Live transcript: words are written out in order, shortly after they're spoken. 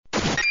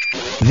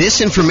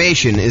This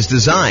information is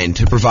designed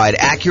to provide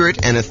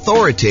accurate and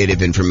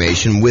authoritative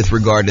information with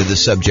regard to the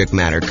subject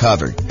matter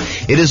covered.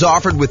 It is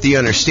offered with the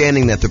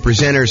understanding that the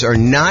presenters are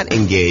not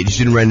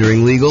engaged in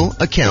rendering legal,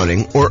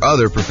 accounting, or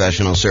other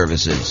professional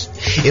services.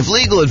 If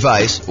legal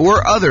advice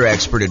or other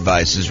expert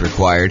advice is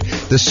required,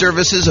 the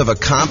services of a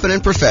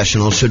competent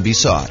professional should be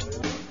sought.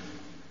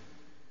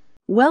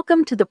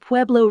 Welcome to the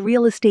Pueblo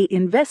Real Estate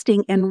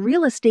Investing and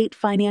Real Estate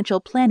Financial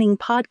Planning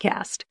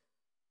podcast.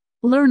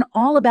 Learn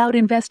all about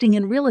investing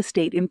in real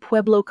estate in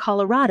Pueblo,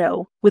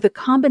 Colorado, with a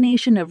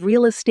combination of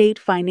real estate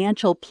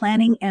financial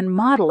planning and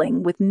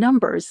modeling with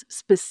numbers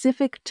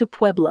specific to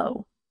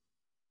Pueblo.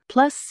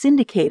 Plus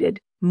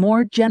syndicated,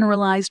 more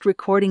generalized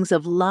recordings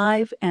of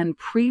live and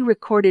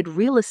pre-recorded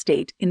real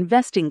estate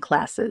investing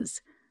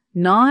classes,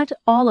 not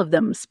all of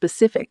them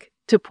specific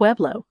to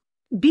Pueblo.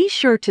 Be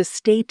sure to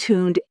stay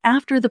tuned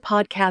after the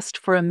podcast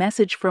for a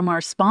message from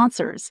our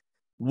sponsors.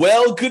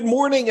 Well, good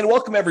morning and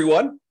welcome,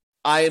 everyone.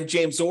 I am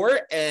James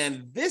Orr,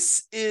 and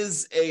this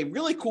is a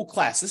really cool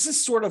class. This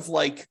is sort of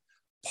like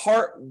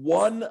part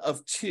 1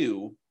 of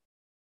 2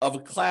 of a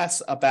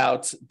class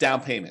about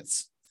down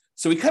payments.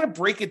 So we kind of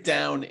break it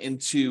down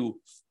into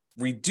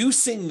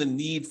reducing the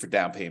need for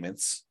down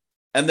payments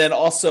and then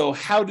also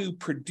how to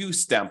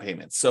produce down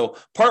payments. So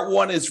part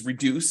 1 is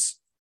reduce,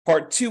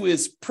 part 2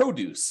 is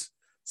produce.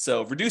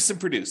 So reduce and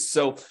produce.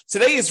 So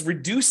today is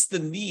reduce the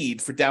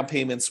need for down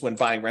payments when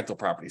buying rental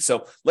property.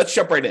 So let's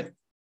jump right in.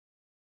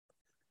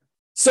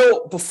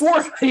 So before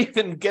I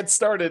even get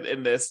started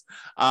in this,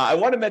 I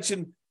want to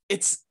mention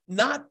it's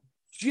not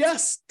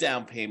just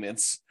down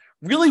payments.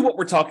 Really what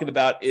we're talking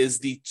about is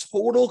the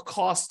total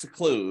cost to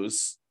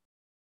close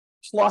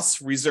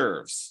plus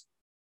reserves.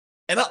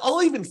 And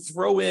I'll even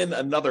throw in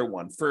another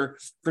one. For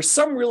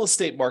some real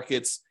estate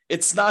markets,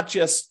 it's not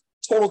just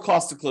total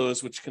cost to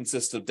close, which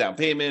consists of down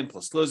payment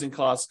plus closing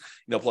costs,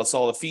 plus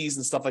all the fees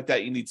and stuff like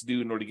that you need to do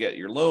in order to get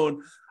your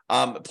loan,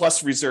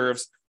 plus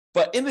reserves.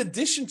 But in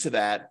addition to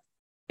that,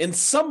 in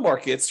some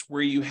markets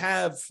where you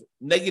have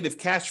negative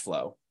cash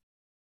flow,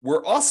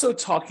 we're also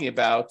talking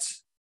about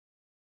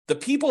the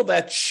people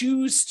that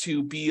choose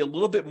to be a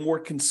little bit more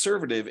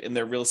conservative in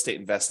their real estate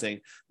investing.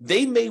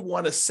 They may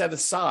want to set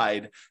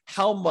aside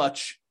how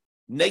much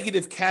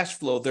negative cash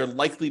flow they're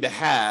likely to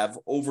have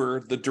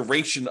over the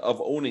duration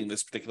of owning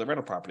this particular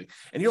rental property.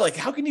 And you're like,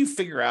 how can you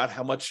figure out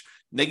how much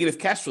negative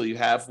cash flow you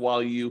have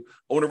while you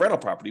own a rental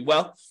property?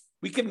 Well,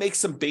 we can make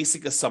some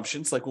basic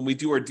assumptions, like when we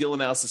do our deal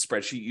analysis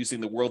spreadsheet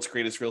using the world's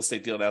greatest real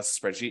estate deal analysis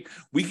spreadsheet,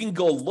 we can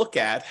go look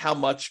at how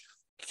much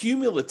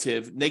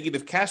cumulative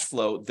negative cash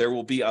flow there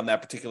will be on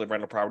that particular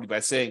rental property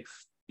by saying,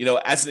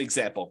 as an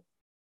example,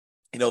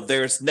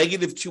 there's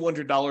negative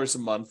 $200 a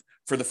month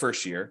for the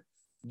first year.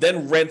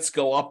 Then rents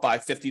go up by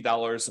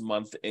 $50 a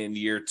month in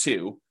year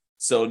 2.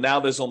 So now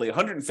there's only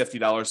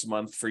 $150 a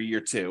month for year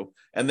 2.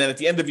 And then at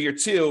the end of year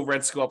 2,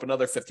 rents go up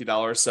another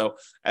 $50. So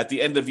at the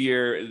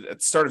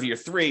start of year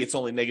 3, it's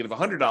only negative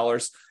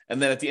 $100.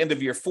 And then at the end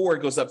of year 4,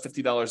 it goes up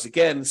 $50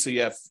 again. So you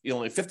have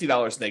only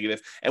 $50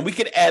 negative. And we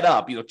could add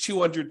up,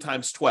 200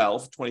 times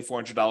 12,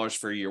 $2,400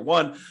 for year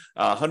 1,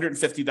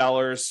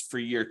 $150 for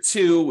year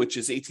 2, which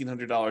is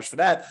 $1,800 for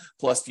that.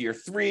 Plus year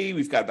 3,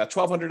 we've got about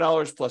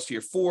 $1,200. Plus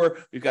year 4,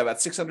 we've got about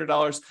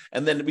 $600.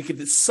 And then we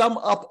could sum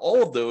up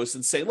all of those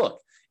and say,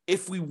 look,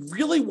 if we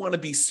really want to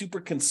be super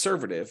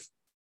conservative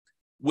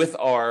with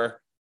our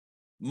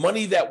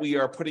money that we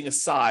are putting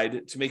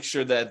aside to make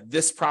sure that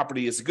this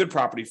property is a good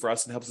property for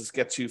us and helps us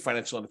get to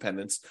financial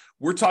independence,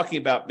 we're talking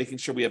about making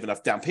sure we have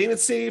enough down payment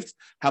saved,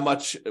 how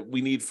much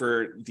we need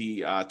for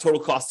the total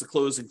cost to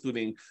close,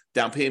 including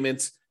down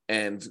payments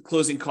and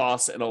closing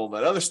costs and all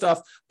that other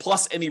stuff,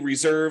 plus any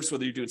reserves,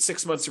 whether you're doing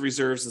 6 months of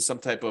reserves in some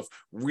type of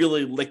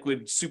really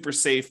liquid, super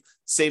safe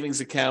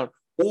savings account,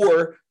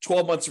 or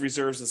 12 months of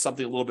reserves in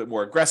something a little bit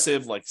more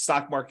aggressive, like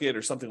stock market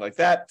or something like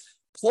that.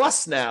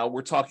 Plus now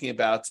we're talking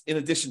about, in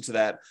addition to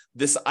that,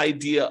 this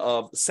idea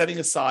of setting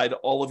aside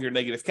all of your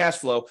negative cash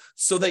flow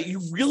so that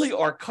you really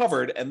are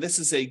covered. And this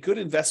is a good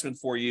investment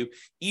for you,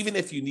 even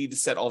if you need to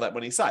set all that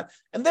money aside.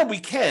 And then we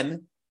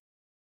can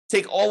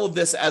take all of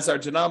this as our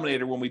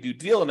denominator when we do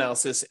deal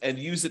analysis and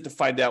use it to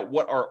find out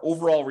what our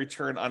overall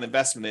return on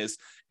investment is,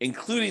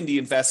 including the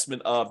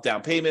investment of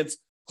down payments,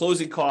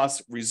 closing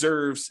costs,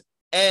 reserves,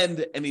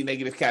 and any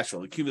negative cash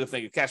flow, the cumulative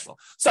negative cash flow.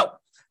 So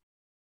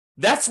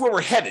that's where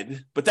we're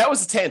headed, but that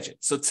was a tangent.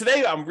 So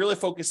today I'm really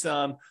focused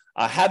on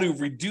how to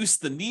reduce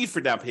the need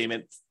for down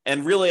payment.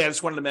 And really, I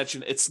just wanted to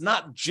mention, it's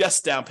not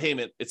just down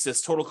payment. It's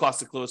this total cost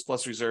to close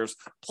plus reserves.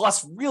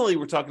 Plus, really,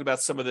 we're talking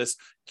about some of this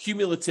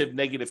cumulative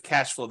negative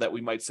cash flow that we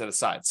might set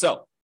aside.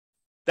 So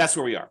that's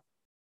where we are.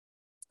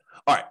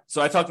 All right.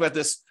 So I talked about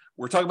this.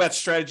 We're talking about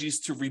strategies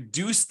to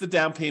reduce the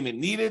down payment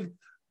needed.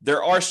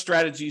 There are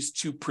strategies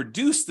to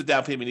produce the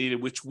down payment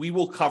needed, which we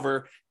will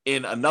cover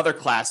in another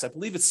class. I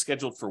believe it's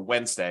scheduled for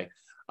Wednesday.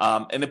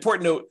 An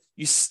important note,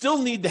 you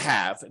still need to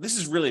have, and this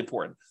is really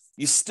important,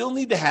 you still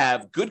need to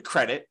have good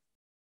credit,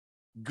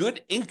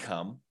 good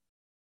income,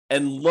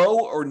 and low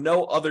or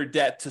no other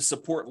debt to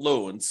support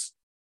loans,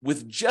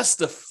 with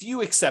just a few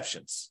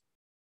exceptions.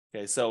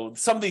 Okay, so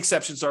some of the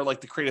exceptions are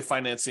like the creative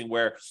financing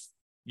where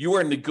you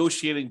are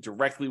negotiating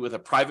directly with a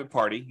private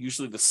party,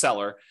 usually the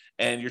seller,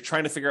 and you're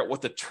trying to figure out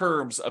what the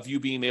terms of you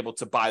being able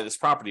to buy this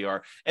property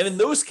are. And in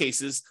those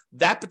cases,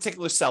 that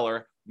particular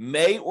seller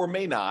may or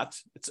may not,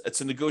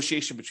 it's a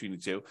negotiation between the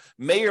two,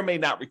 may or may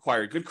not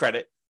require good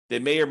credit. They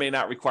may or may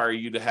not require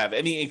you to have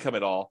any income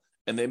at all.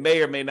 And they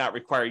may or may not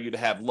require you to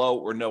have low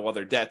or no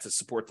other debt to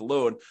support the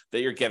loan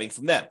that you're getting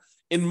from them.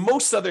 In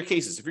most other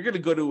cases, if you're going to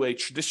go to a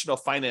traditional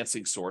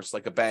financing source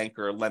like a bank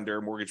or a lender,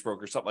 a mortgage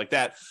broker, something like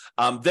that,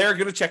 they're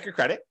going to check your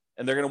credit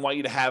and they're going to want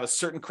you to have a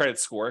certain credit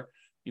score,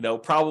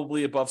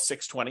 probably above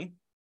 620.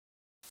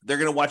 They're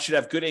going to want you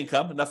to have good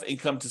income, enough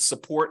income to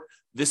support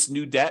this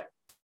new debt,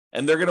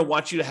 and they're going to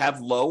want you to have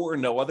low or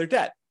no other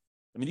debt.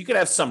 I mean, you could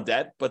have some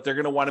debt, but they're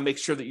going to want to make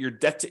sure that your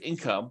debt to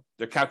income,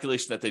 their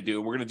calculation that they do,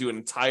 and we're going to do an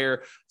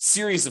entire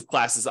series of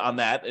classes on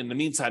that. In the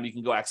meantime, you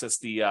can go access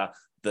the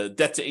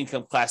debt to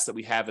income class that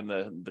we have in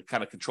the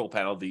kind of control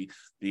panel, the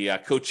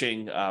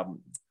coaching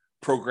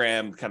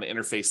program kind of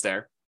interface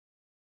there.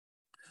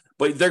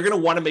 But they're going to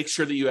want to make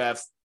sure that you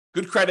have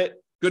good credit,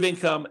 good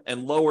income,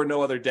 and low or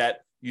no other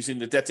debt using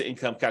the debt to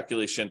income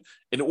calculation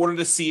in order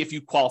to see if you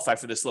qualify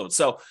for this loan.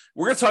 So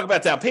we're going to talk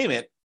about down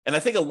payment. And I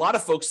think a lot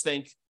of folks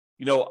think,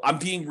 I'm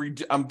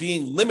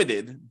being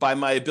limited by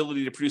my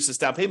ability to produce this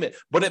down payment,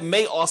 but it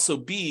may also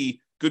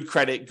be good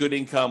credit, good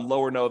income,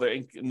 low or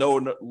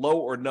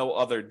no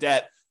other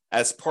debt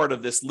as part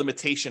of this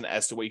limitation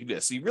as to what you can do.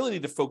 So you really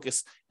need to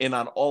focus in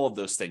on all of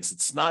those things.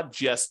 It's not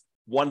just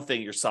one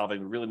thing you're solving.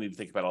 We really need to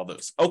think about all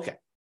those. Okay.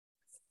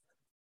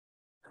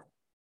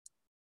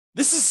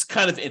 This is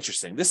kind of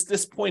interesting.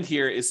 This point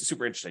here is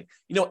super interesting.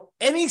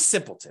 Any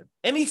simpleton,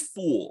 any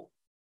fool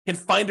can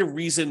find a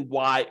reason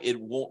why it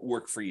won't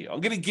work for you.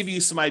 I'm going to give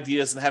you some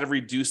ideas on how to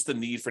reduce the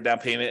need for down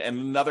payment. And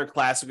in another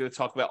class, we're going to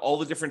talk about all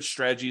the different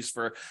strategies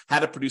for how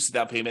to produce a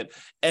down payment.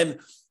 And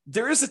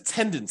there is a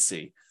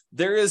tendency,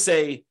 there is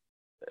an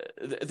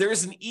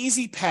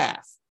easy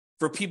path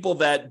for people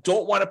that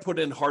don't want to put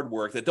in hard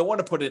work, that don't want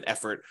to put in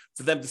effort,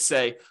 for them to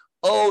say,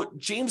 oh,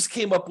 James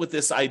came up with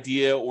this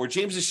idea, or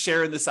James is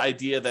sharing this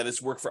idea that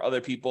has worked for other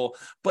people,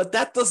 but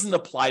that doesn't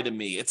apply to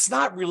me. It's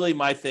not really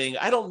my thing.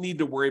 I don't need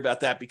to worry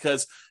about that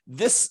because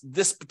this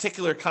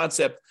particular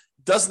concept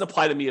doesn't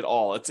apply to me at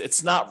all.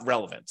 It's not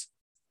relevant.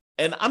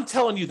 And I'm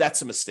telling you,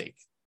 that's a mistake.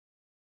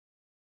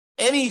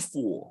 Any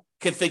fool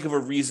can think of a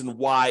reason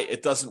why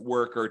it doesn't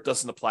work or it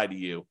doesn't apply to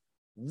you.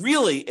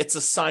 Really, it's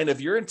a sign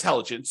of your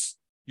intelligence,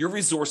 your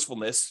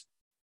resourcefulness,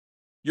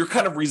 your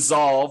kind of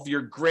resolve,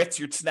 your grit,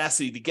 your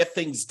tenacity to get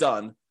things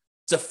done,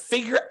 to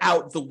figure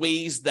out the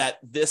ways that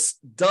this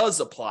does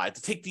apply,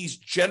 to take these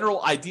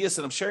general ideas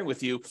that I'm sharing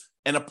with you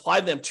and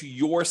apply them to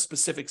your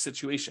specific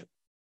situation.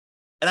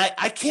 And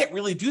I can't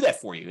really do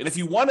that for you. And if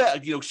you want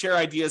to, share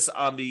ideas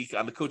on the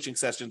coaching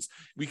sessions,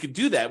 we could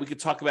do that. We could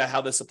talk about how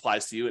this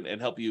applies to you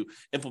and help you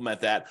implement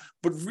that.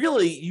 But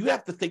really, you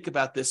have to think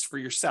about this for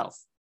yourself.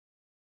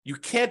 You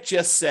can't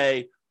just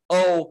say,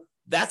 oh,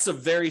 that's a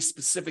very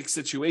specific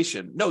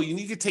situation. No, you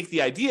need to take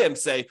the idea and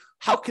say,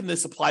 how can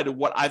this apply to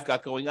what I've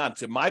got going on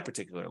to my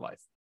particular life?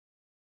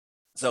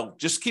 So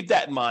just keep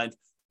that in mind,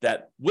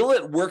 that will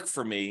it work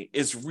for me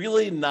is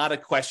really not a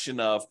question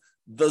of,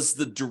 does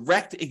the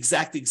direct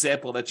exact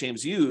example that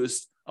James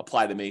used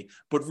apply to me,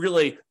 but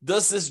really,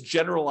 does this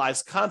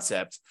generalized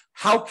concept,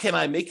 how can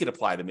I make it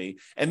apply to me?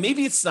 And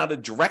maybe it's not a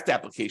direct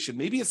application.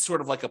 Maybe it's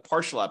sort of like a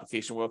partial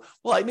application where,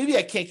 maybe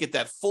I can't get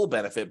that full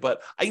benefit,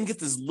 but I can get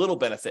this little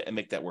benefit and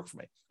make that work for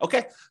me.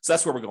 Okay, so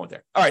that's where we're going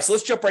there. All right, so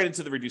let's jump right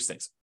into the reduce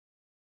things.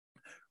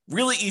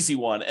 Really easy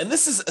one. And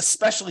this is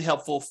especially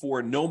helpful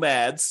for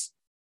nomads,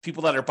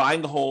 people that are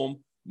buying a home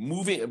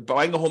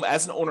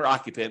as an owner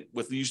occupant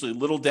with usually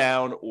little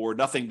down or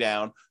nothing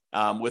down,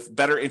 with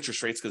better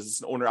interest rates because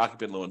it's an owner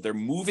occupant loan. They're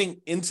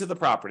moving into the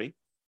property.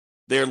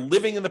 They're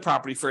living in the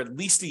property for at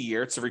least a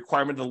year. It's a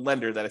requirement of the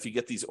lender that if you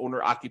get these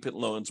owner occupant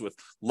loans with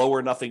low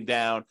or nothing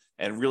down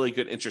and really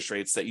good interest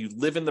rates, that you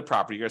live in the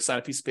property. You're going to sign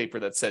a piece of paper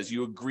that says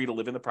you agree to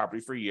live in the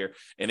property for a year.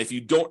 And if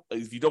you don't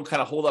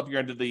kind of hold up your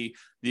end of the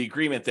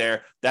agreement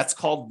there, that's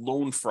called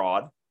loan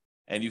fraud,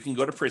 and you can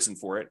go to prison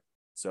for it.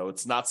 So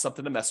it's not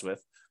something to mess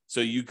with. So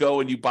you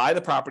go and you buy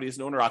the property as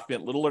an owner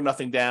occupant, little or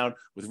nothing down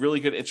with really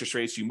good interest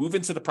rates. You move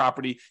into the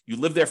property, you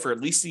live there for at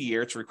least a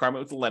year. It's a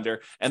requirement with the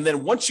lender. And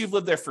then once you've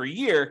lived there for a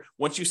year,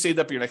 once you've saved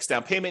up your next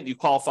down payment, you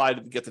qualify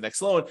to get the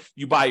next loan,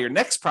 you buy your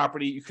next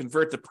property, you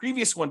convert the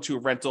previous one to a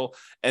rental,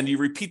 and you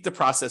repeat the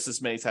process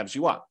as many times as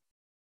you want.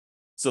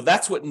 So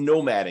that's what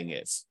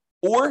nomading is,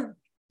 or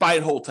buy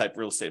and hold type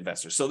real estate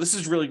investors. So this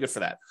is really good for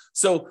that.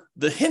 So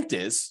the hint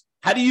is,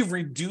 how do you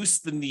reduce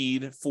the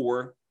need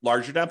for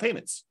larger down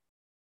payments?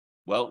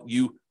 Well,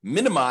 you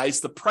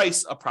minimize the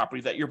price of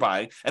property that you're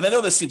buying. And I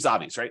know this seems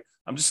obvious, right?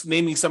 I'm just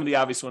naming some of the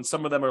obvious ones.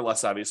 Some of them are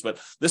less obvious, but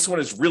this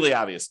one is really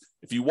obvious.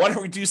 If you want to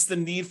reduce the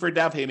need for a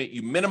down payment,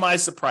 you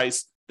minimize the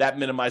price, that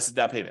minimizes the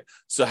down payment.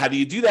 So how do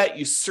you do that?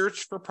 You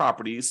search for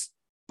properties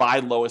by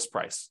lowest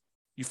price.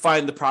 You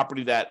find the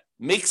property that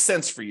makes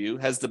sense for you,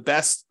 has the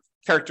best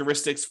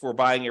characteristics for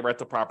buying a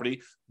rental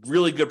property: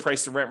 really good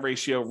price to rent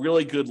ratio,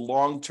 really good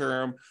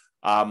long-term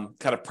kind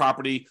of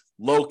property,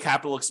 low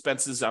capital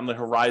expenses on the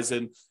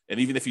horizon. And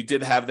even if you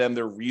did have them,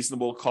 they're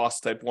reasonable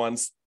cost type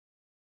ones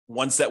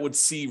that would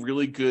see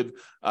really good,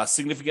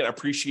 significant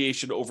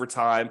appreciation over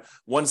time,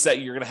 ones that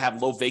you're going to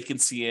have low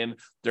vacancy in.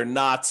 They're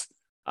not,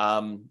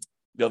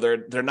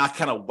 they're not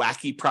kind of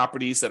wacky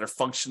properties that are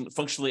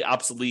functionally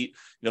obsolete,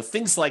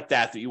 things like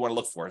that you want to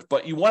look for.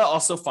 But you want to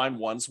also find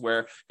ones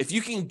where if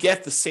you can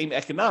get the same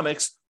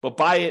economics, but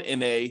buy it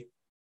in a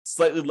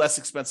slightly less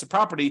expensive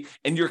property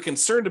and you're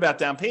concerned about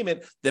down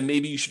payment, then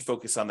maybe you should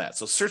focus on that.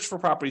 So search for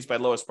properties by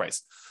lowest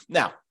price.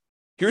 Now,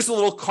 here's a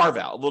little carve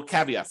out, a little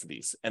caveat for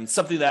these, and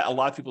something that a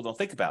lot of people don't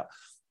think about.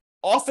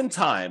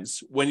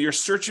 Oftentimes, when you're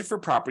searching for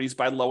properties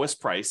by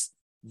lowest price,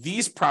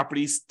 these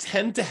properties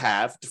tend to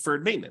have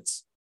deferred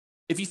maintenance.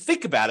 If you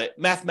think about it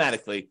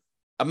mathematically,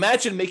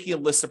 imagine making a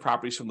list of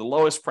properties from the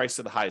lowest price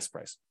to the highest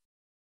price.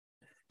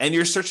 And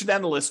you're searching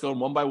down the list, going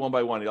one by one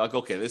by one. You're like,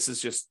 okay, this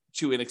is just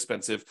too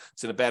inexpensive.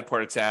 It's in a bad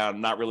part of town.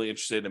 I'm not really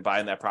interested in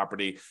buying that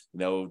property.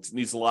 It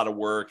needs a lot of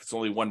work. It's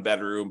only one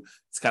bedroom.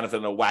 It's kind of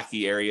in a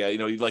wacky area.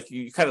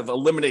 You kind of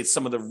eliminate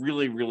some of the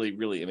really, really,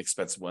 really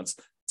inexpensive ones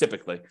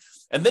typically.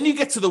 And then you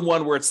get to the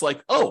one where it's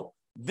like, oh,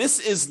 this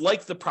is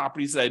like the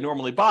properties that I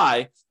normally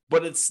buy,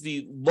 but it's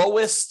the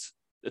lowest.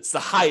 It's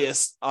the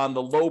highest on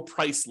the low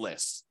price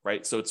list,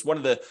 right? So it's one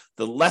of the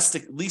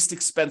least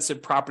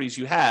expensive properties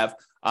you have,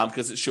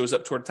 because it shows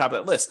up toward the top of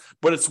that list,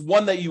 but it's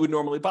one that you would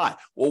normally buy.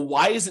 Well,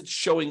 why is it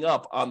showing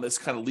up on this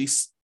kind of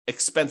least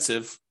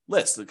expensive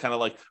list? It's kind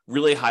of like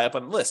really high up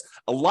on the list.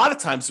 A lot of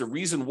times the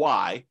reason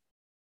why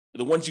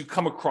the ones you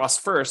come across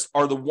first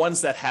are the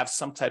ones that have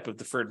some type of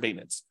deferred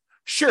maintenance.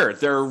 Sure,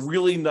 they're a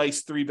really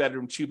nice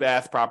 3-bedroom,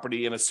 2-bath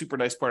property in a super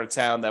nice part of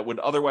town that would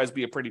otherwise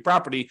be a pretty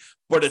property,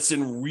 but it's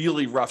in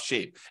really rough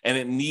shape and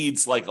it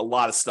needs like a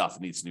lot of stuff.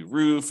 It needs new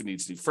roof, it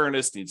needs new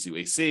furnace, it needs new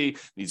AC, it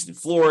needs new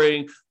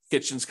flooring.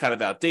 Kitchen's kind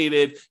of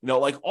outdated,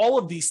 like all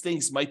of these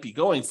things might be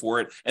going for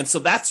it. And so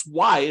that's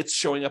why it's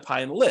showing up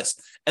high on the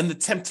list. And the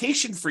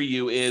temptation for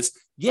you is,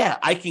 yeah,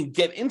 I can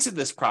get into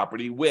this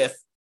property with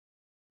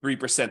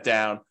 3%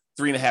 down,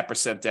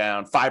 3.5%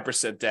 down,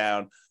 5%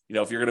 down.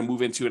 If you're going to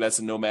move into it as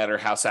a nomad or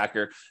house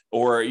hacker,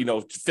 or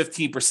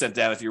 15%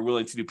 down if you're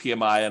willing to do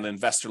PMI on an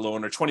investor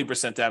loan, or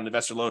 20% down an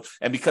investor loan.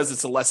 And because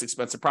it's a less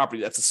expensive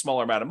property, that's a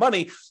smaller amount of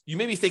money. You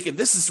may be thinking,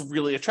 this is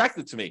really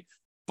attractive to me.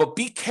 But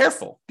be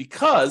careful,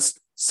 because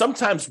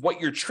sometimes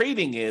what you're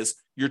trading is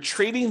you're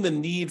trading the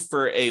need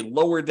for a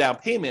lower down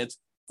payment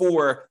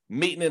for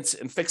maintenance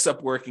and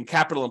fix-up work and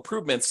capital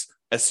improvements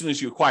as soon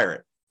as you acquire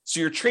it.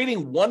 So you're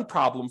trading one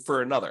problem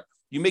for another.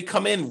 You may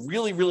come in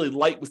really, really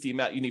light with the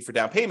amount you need for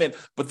down payment,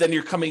 but then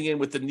you're coming in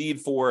with the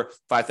need for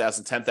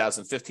 $5,000, $10,000,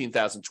 $15,000,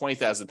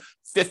 $20,000,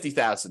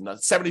 $50,000,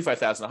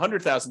 $75,000,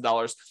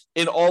 $100,000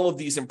 in all of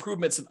these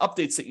improvements and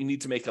updates that you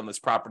need to make on this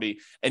property,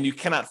 and you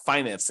cannot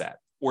finance that,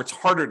 or it's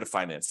harder to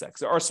finance that, because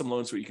there are some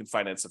loans where you can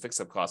finance the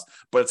fix-up cost,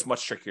 but it's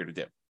much trickier to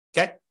do.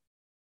 Okay.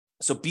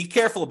 So be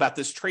careful about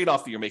this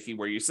trade-off that you're making,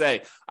 where you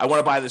say, I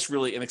want to buy this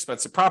really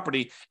inexpensive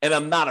property, and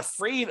I'm not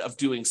afraid of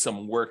doing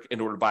some work in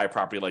order to buy a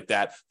property like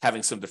that,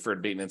 having some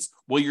deferred maintenance.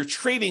 Well, you're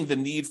trading the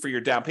need for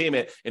your down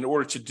payment in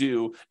order to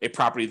do a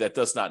property that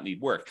does not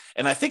need work.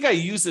 And I think I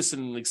used this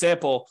in an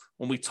example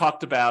when we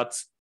talked about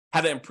how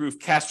to improve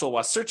cash flow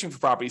while searching for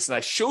properties. And I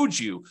showed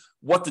you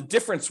what the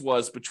difference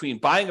was between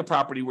buying a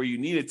property where you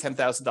needed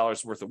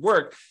 $10,000 worth of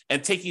work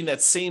and taking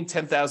that same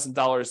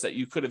 $10,000 that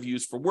you could have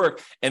used for work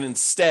and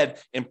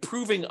instead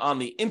improving on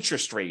the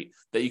interest rate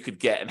that you could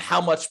get, and how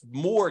much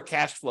more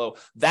cash flow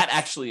that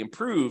actually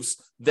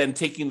improves than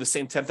taking the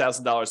same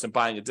 $10,000 and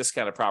buying a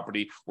discounted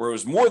property where it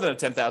was more than a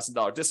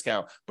 $10,000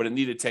 discount, but it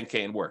needed $10K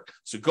in work.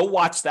 So go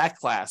watch that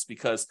class,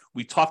 because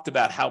we talked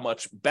about how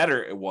much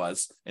better it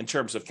was in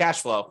terms of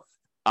cash flow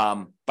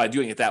by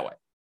doing it that way.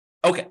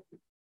 Okay.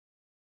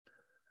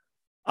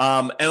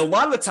 And a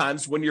lot of the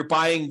times when you're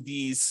buying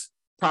these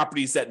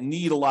properties that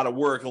need a lot of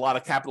work, a lot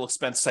of capital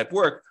expense type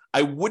work,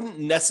 I wouldn't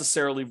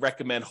necessarily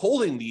recommend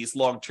holding these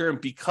long-term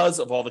because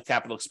of all the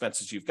capital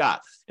expenses you've got.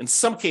 In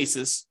some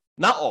cases,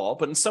 not all,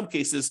 but in some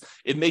cases,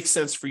 it makes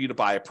sense for you to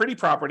buy a pretty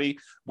property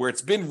where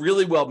it's been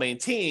really well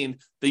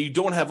maintained, that you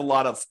don't have a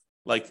lot of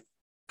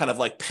kind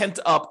of pent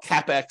up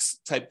CapEx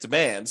type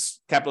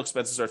demands. Capital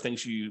expenses are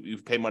things you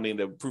pay money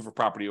to improve a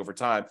property over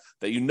time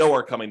that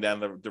are coming down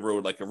the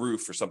road, like a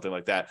roof or something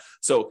like that.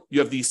 So you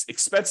have these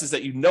expenses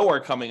that are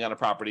coming on a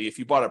property. If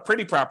you bought a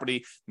pretty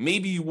property,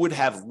 maybe you would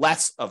have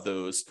less of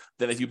those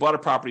than if you bought a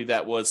property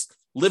that was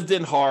lived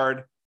in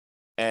hard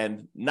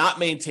and not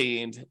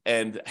maintained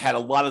and had a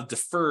lot of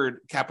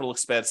deferred capital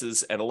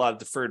expenses and a lot of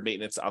deferred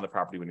maintenance on the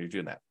property when you're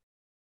doing that.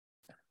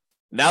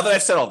 Now that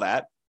I've said all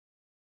that,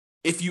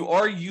 if you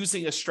are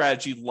using a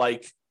strategy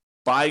like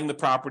buying the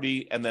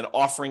property and then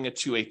offering it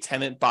to a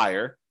tenant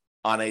buyer,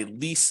 on a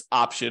lease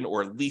option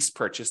or lease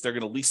purchase. They're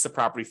going to lease the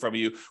property from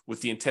you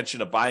with the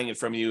intention of buying it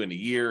from you in a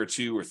year or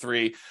 2 or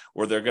 3,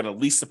 or they're going to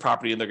lease the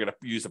property and they're going to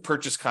use a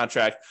purchase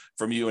contract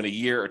from you in a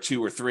year or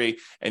 2 or 3,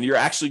 and you're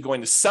actually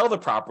going to sell the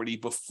property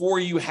before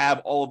you have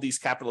all of these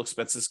capital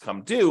expenses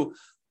come due,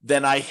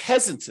 then I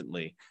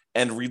hesitantly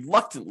and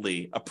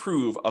reluctantly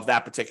approve of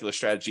that particular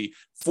strategy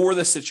for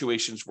the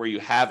situations where you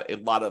have a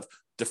lot of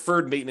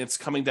deferred maintenance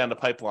coming down the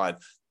pipeline.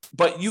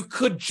 But you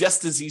could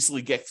just as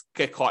easily get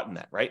caught in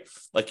that, right?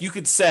 Like you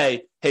could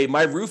say, hey,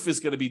 my roof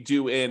is going to be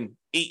due in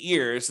 8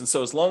 years. And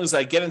so as long as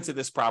I get into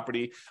this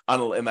property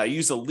and I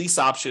use a lease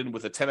option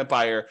with a tenant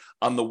buyer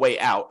on the way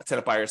out, a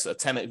tenant buyer is a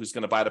tenant who's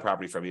going to buy the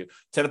property from you.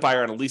 Tenant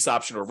buyer on a lease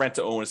option or rent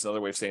to own is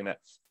another way of saying that.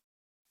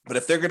 But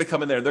if they're going to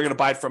come in there, they're going to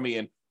buy it from me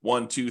in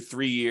 1, 2,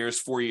 3 years,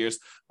 4 years.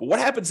 But what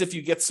happens if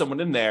you get someone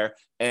in there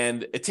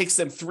and it takes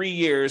them 3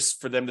 years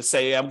for them to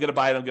say, I'm going to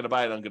buy it, I'm going to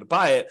buy it, I'm going to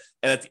buy it.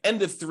 And at the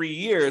end of 3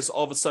 years,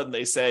 all of a sudden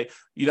they say,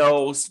 you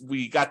know,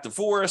 we got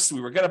divorced.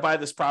 We were going to buy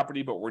this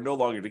property, but we're no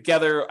longer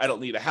together. I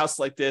don't need a house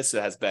like this.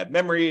 It has bad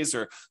memories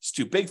or it's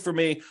too big for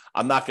me.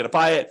 I'm not going to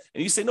buy it.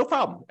 And you say, no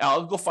problem.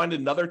 I'll go find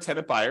another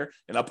tenant buyer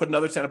and I'll put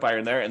another tenant buyer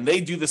in there. And they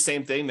do the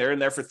same thing. They're in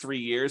there for 3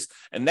 years.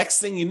 And next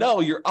thing you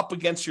know, you're up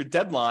against your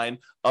deadline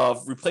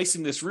of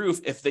replacing this roof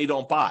if they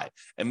don't buy.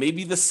 And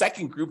maybe the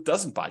second group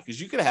doesn't buy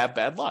because you could have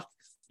bad luck.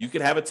 You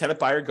could have a tenant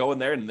buyer go in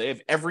there and they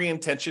have every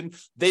intention.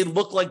 They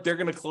look like they're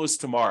going to close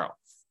tomorrow,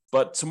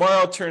 but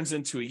tomorrow turns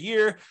into a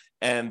year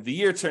and the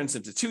year turns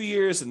into 2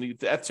 years and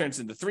that turns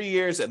into 3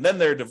 years. And then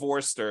they're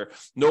divorced or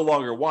no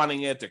longer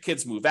wanting it. Their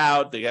kids move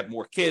out. They have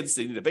more kids.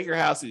 They need a bigger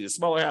house. They need a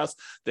smaller house.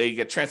 They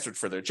get transferred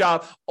for their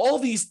job. All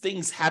these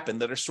things happen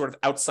that are sort of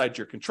outside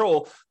your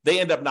control. They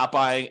end up not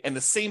buying. And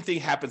the same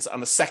thing happens on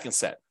the second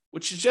set,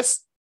 which is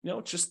just,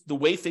 just the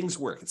way things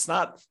work. It's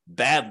not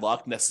bad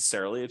luck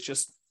necessarily. It's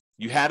just,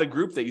 you had a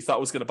group that you thought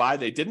was going to buy,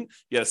 they didn't.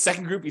 You had a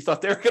second group you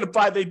thought they were going to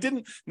buy, they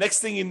didn't. Next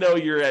thing you know,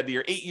 you're at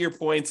your 8-year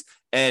points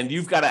and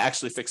you've got to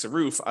actually fix a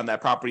roof on that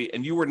property.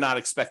 And you were not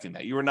expecting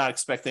that. You were not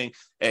expecting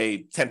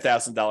a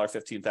 $10,000,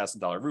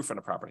 $15,000 roof on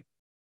a property.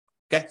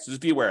 Okay, so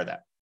just be aware of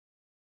that.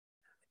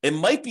 It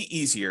might be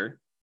easier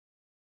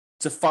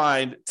to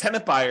find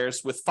tenant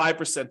buyers with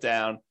 5%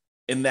 down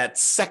in that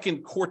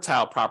second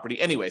quartile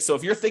property anyway. So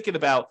if you're thinking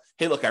about,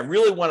 hey, look, I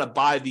really want to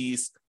buy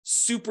these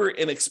super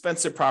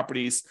inexpensive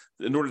properties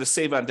in order to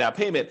save on down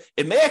payment,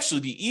 it may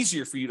actually be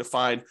easier for you to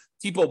find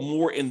people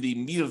more in the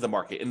meat of the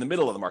market, in the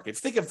middle of the market. If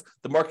you think of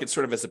the market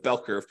sort of as a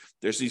bell curve,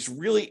 there's these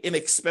really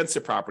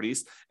inexpensive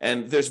properties,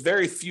 and there's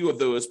very few of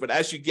those. But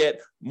as you get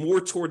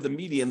more toward the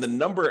median, the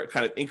number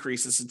kind of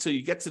increases until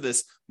you get to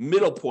this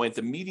middle point,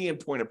 the median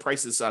point of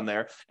prices on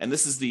there. And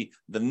this is the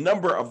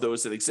number of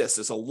those that exist.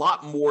 There's a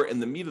lot more in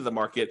the meat of the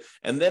market.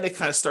 And then it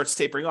kind of starts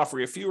tapering off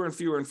where you have fewer and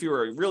fewer and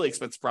fewer really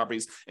expensive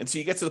properties until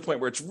you get to the point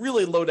where it's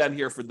really low down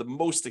here for the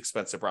most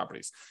expensive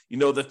properties. The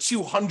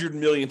 $200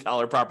 million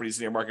properties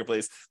in your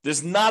marketplace,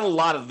 there's not a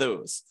lot of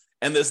those.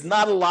 And there's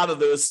not a lot of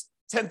those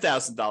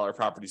 $10,000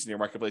 properties in your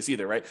marketplace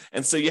either, right?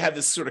 And so you have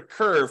this sort of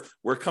curve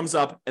where it comes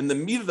up and the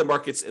meat of the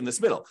market's in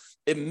this middle.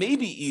 It may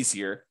be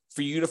easier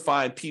for you to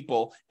find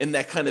people in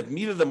that kind of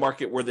meat of the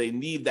market where they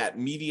need that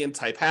median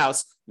type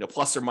house,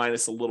 plus or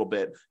minus a little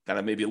bit, kind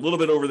of maybe a little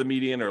bit over the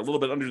median or a little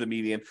bit under the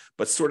median,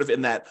 but sort of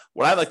in that,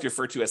 what I like to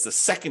refer to as the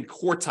second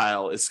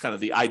quartile is kind of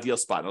the ideal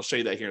spot. And I'll show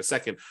you that here in a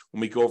second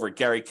when we go over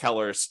Gary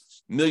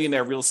Keller's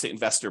Millionaire Real Estate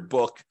Investor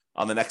book.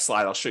 On the next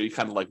slide, I'll show you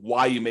kind of like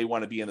why you may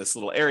want to be in this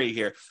little area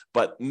here,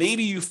 but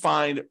maybe you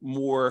find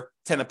more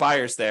tenant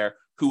buyers there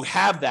who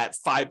have that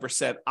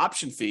 5%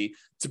 option fee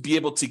to be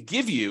able to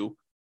give you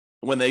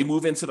when they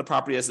move into the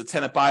property as a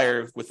tenant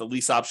buyer with a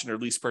lease option or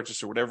lease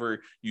purchase or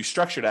whatever you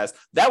structured as.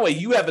 That way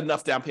you have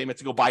enough down payment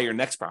to go buy your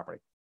next property.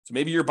 So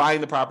maybe you're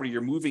buying the property,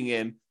 you're moving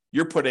in,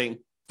 you're putting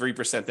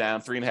 3%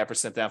 down,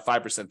 3.5% down,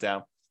 5%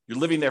 down. You're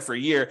living there for a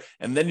year,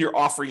 and then you're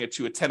offering it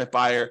to a tenant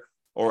buyer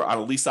or on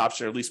a lease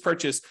option or lease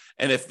purchase.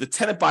 And if the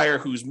tenant buyer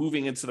who's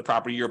moving into the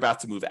property you're about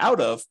to move out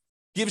of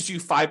gives you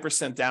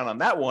 5% down on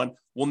that one,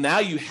 well, now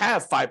you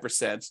have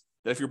 5%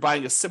 that if you're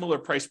buying a similar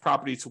price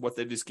property to what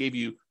they just gave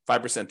you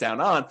 5% down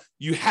on,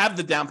 you have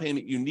the down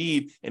payment you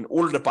need in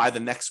order to buy the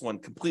next one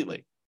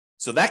completely.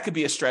 So that could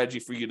be a strategy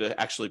for you to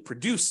actually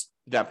produce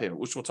the down payment,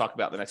 which we'll talk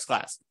about in the next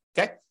class.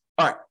 Okay.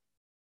 All right.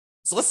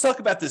 So let's talk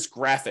about this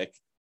graphic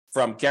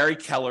from Gary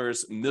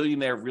Keller's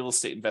Millionaire Real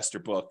Estate Investor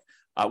book,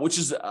 which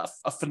is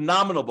a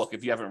phenomenal book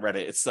if you haven't read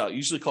it. It's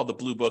usually called the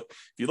Blue Book.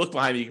 If you look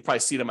behind me, you can probably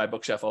see it on my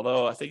bookshelf,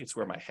 although I think it's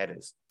where my head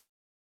is.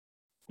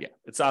 Yeah,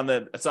 it's on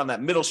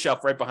that middle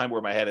shelf right behind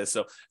where my head is.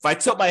 So if I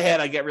tilt my head,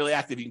 I get really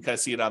active. You can kind of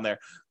see it on there.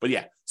 But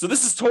yeah, so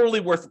this is totally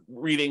worth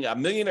reading. A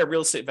Millionaire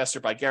Real Estate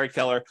Investor by Gary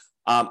Keller.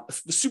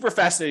 Super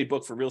fascinating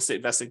book for real estate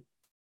investing.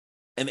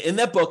 And in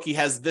that book, he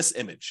has this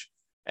image.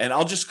 And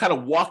I'll just kind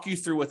of walk you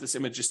through what this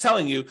image is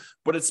telling you.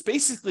 But it's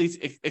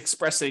basically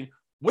expressing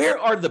where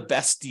are the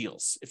best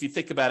deals? If you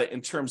think about it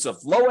in terms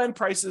of low-end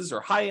prices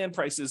or high-end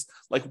prices,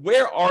 like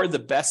where are the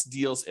best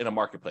deals in a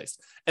marketplace?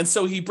 And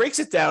so he breaks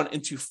it down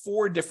into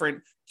 4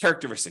 different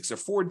characteristics or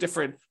 4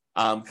 different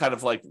kind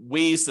of like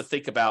ways to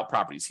think about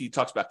properties. He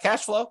talks about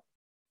cash flow,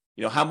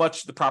 how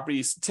much the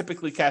properties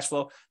typically cash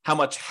flow, how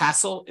much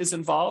hassle is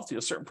involved.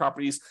 Certain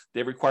properties,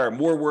 they require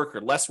more work,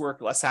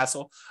 less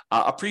hassle.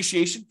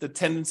 Appreciation, the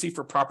tendency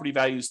for property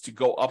values to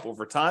go up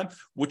over time.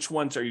 Which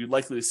ones are you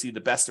likely to see the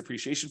best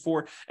appreciation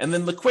for? And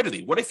then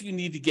liquidity. What if you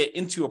need to get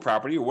into a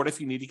property, or what if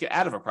you need to get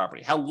out of a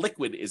property? How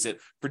liquid is it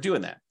for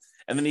doing that?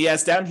 And then he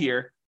has down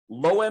here,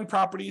 low-end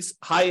properties,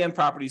 high-end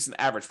properties, and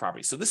average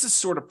properties. So this is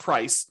sort of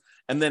price.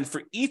 And then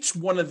for each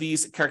one of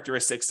these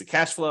characteristics, the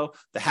cash flow,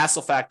 the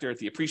hassle factor,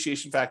 the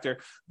appreciation factor,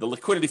 the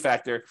liquidity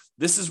factor,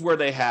 this is where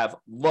they have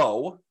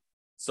low.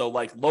 So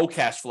like low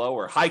cash flow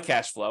or high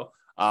cash flow,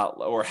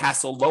 or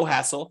hassle, low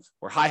hassle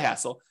or high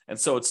hassle. And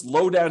so it's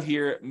low down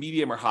here,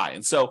 medium or high.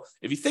 And so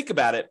if you think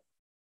about it,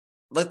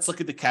 let's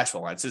look at the cash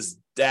flow line. It says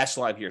dashed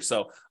line here.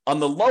 So on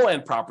the low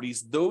end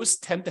properties, those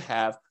tend to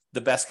have the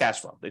best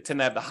cash flow. They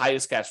tend to have the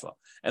highest cash flow.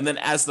 And then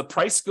as the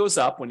price goes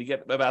up, when you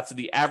get about to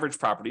the average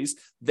properties,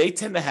 they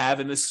tend to have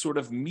in this sort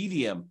of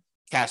medium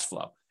cash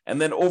flow.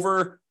 And then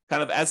over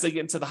kind of as they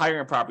get into the higher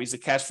end properties, the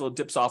cash flow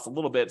dips off a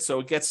little bit.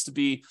 So it gets to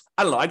be,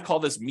 I'd call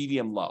this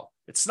medium low.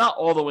 It's not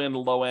all the way in the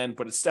low end,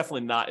 but it's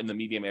definitely not in the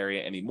medium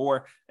area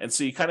anymore. And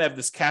so you kind of have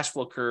this cash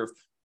flow curve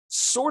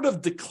sort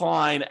of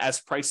decline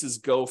as prices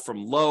go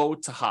from low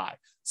to high.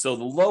 So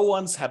the low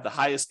ones have the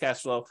highest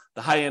cash flow.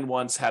 The high end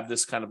ones have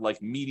this kind of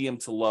like medium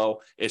to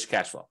low-ish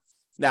cash flow.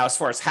 Now, as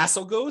far as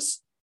hassle goes,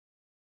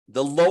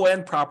 the low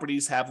end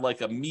properties have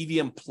like a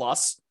medium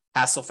plus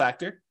hassle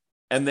factor.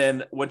 And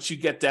then once you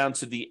get down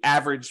to the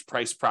average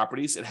price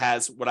properties, it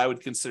has what I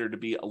would consider to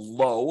be a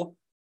low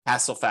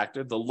hassle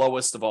factor, the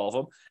lowest of all of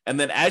them. And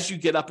then as you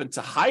get up into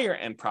higher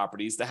end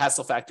properties, the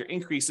hassle factor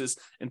increases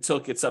until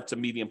it gets up to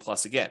medium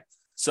plus again.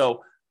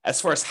 So as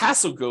far as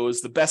hassle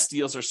goes, the best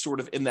deals are sort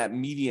of in that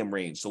medium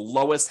range, the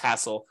lowest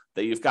hassle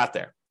that you've got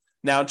there.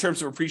 Now, in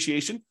terms of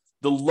appreciation,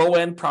 the low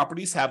end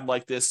properties have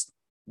like this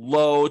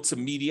low to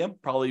medium,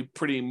 probably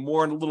a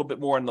little bit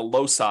more on the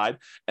low side.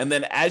 And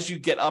then as you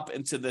get up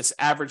into this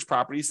average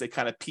properties, they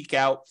kind of peak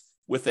out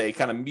with a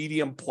kind of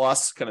medium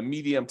plus, kind of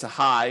medium to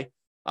high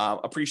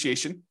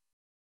appreciation.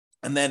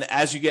 And then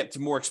as you get to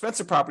more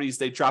expensive properties,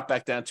 they drop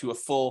back down to a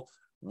full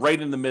right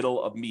in the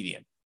middle of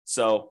median.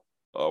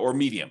 Or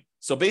medium.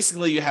 So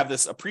basically you have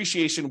this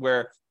appreciation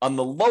where on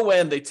the low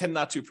end, they tend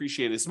not to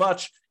appreciate as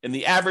much. In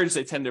the average,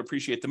 they tend to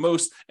appreciate the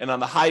most. And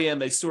on the high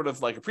end, they sort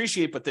of like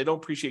appreciate, but they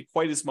don't appreciate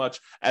quite as much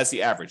as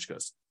the average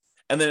goes.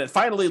 And then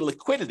finally,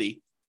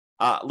 liquidity.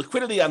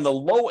 Liquidity on the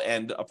low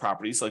end of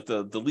properties, like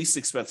the least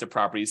expensive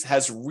properties,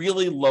 has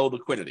really low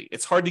liquidity.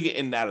 It's hard to get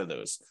in and out of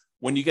those.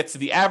 When you get to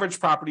the average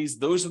properties,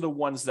 those are the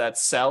ones that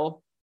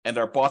sell and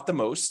are bought the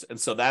most. And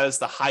so that is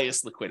the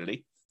highest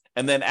liquidity.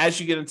 And then as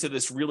you get into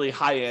this really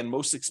high-end,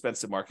 most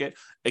expensive market,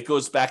 it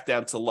goes back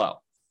down to low.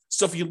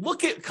 So if you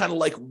look at kind of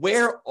like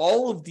where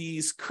all of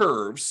these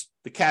curves,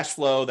 the cash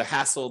flow, the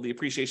hassle, the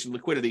appreciation,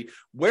 liquidity,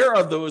 where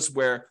are those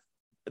where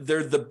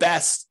they're the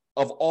best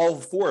of all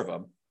four of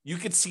them, you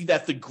can see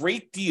that the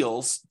great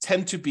deals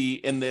tend to be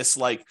in this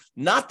like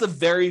not the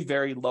very,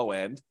 very low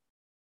end,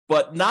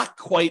 but not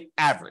quite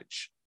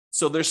average.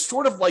 So there's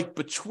sort of like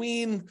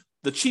between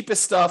the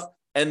cheapest stuff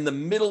and the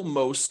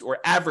middlemost or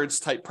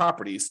average type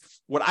properties,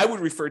 what I would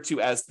refer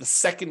to as the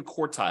second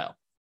quartile,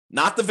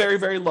 not the very,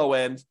 very low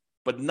end,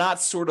 but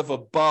not sort of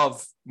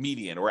above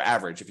median or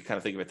average, if you kind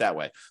of think of it that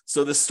way.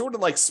 So this sort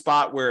of like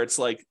spot where it's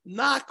like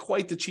not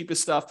quite the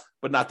cheapest stuff,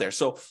 but not there.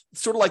 So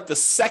sort of like the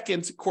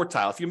second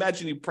quartile. If you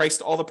imagine you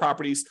priced all the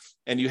properties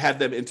and you had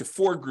them into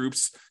four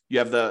groups, you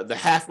have the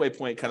halfway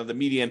point, kind of the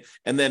median,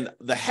 and then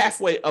the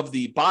halfway of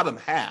the bottom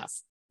half,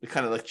 the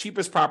kind of the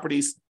cheapest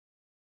properties.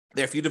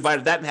 There, if you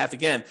divided that in half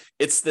again,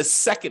 it's the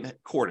second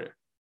quarter.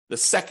 The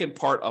second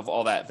part of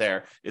all that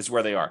there is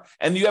where they are.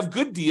 And you have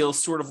good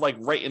deals sort of like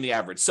right in the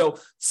average. So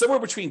somewhere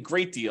between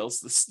great deals,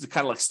 the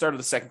kind of like start of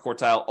the second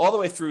quartile, all the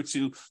way through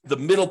to the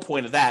middle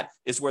point of that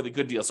is where the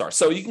good deals are.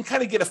 So you can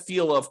kind of get a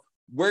feel of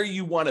where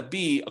you want to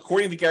be,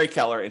 according to Gary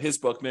Keller in his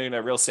book,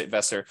 Millionaire Real Estate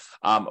Investor,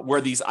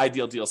 where these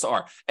ideal deals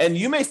are. And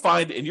you may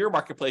find in your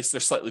marketplace, they're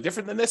slightly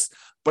different than this,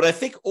 but I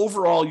think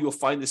overall, you'll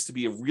find this to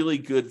be a really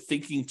good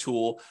thinking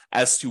tool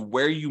as to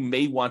where you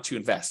may want to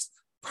invest.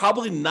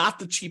 Probably not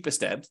the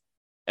cheapest end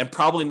and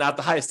probably not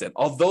the highest end,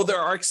 although there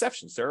are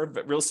exceptions. There are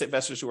real estate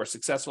investors who are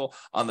successful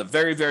on the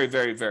very, very,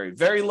 very, very,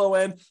 very low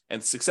end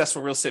and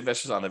successful real estate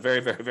investors on the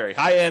very, very, very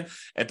high end.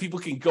 And people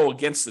can go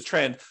against the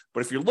trend. But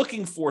if you're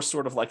looking for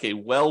sort of like a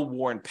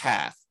well-worn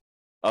path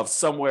of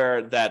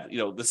somewhere that,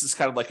 this is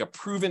kind of like a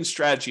proven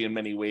strategy in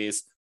many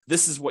ways,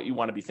 this is what you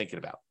want to be thinking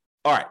about.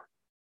 All right.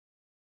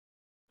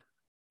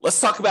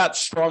 Let's talk about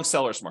strong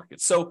sellers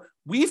market. So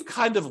we've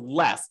kind of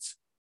left,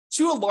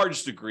 to a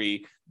large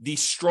degree, the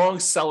strong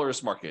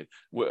sellers market.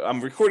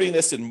 I'm recording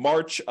this in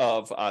March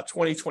of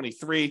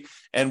 2023,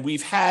 and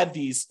we've had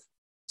these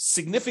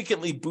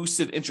significantly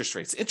boosted interest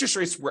rates. Interest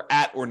rates were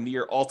at or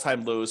near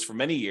all-time lows for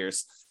many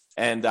years,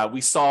 And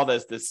we saw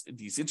that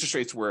these interest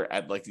rates were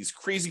at like these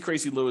crazy,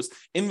 crazy lows.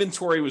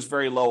 Inventory was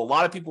very low. A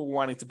lot of people were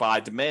wanting to buy.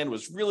 Demand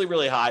was really,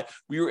 really high.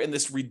 We were in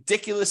this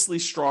ridiculously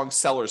strong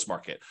seller's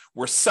market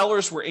where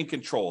sellers were in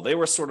control. They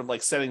were sort of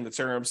like setting the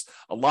terms.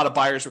 A lot of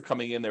buyers were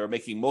coming in. They were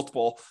making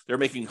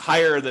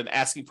higher than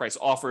asking price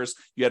offers.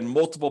 You had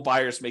multiple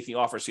buyers making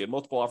offers. You had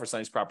multiple offers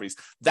on these properties.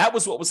 That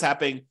was what was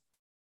happening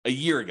a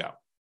year ago.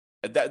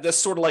 That's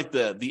sort of like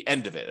the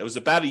end of it. It was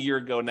about a year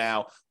ago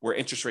now where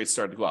interest rates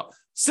started to go up.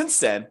 Since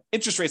then,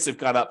 interest rates have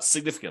gone up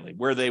significantly,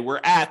 where they were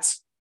at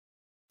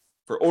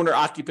for owner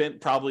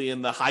occupant, probably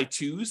in the high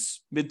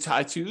twos, mid to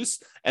high twos,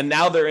 and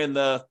now they're in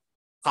the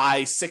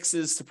high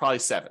sixes to probably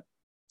 7.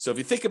 So if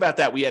you think about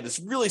that, we had this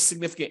really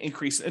significant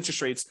increase in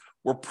interest rates.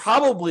 We're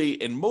probably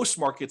in most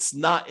markets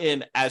not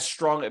in as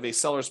strong of a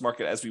seller's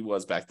market as we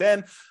was back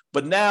then,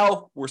 but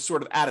now we're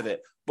sort of out of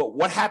it. But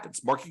what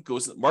happens?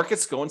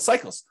 Markets go in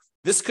cycles.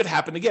 This could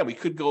happen again. We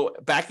could go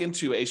back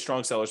into a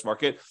strong seller's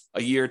market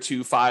a year,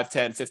 2, 5,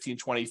 10, 15,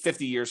 20,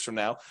 50 years from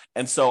now.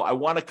 And so I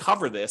want to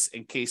cover this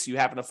in case you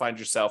happen to find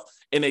yourself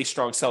in a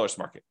strong seller's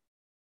market.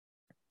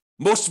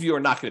 Most of you are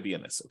not going to be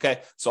in this,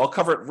 okay? So I'll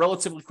cover it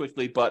relatively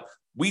quickly, but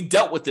we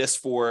dealt with this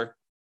for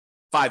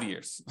 5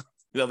 years.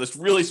 This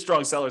really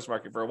strong seller's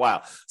market for a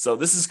while. So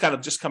this is kind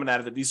of just coming out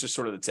of it. These are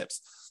sort of the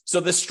tips.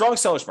 So the strong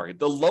seller's market,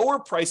 the lower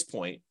price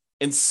point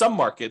in some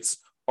markets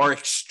are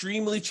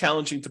extremely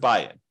challenging to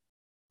buy in.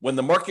 When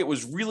the market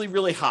was really,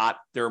 really hot,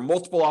 there were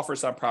multiple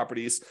offers on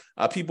properties.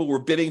 People were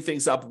bidding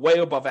things up way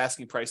above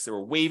asking price. They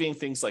were waiving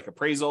things like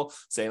appraisal,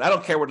 saying, I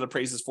don't care what it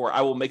appraises for.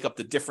 I will make up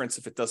the difference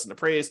if it doesn't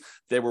appraise.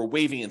 They were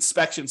waiving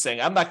inspection,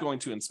 saying, I'm not going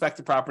to inspect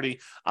the property.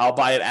 I'll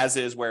buy it as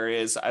is, where it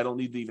is. I don't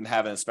need to even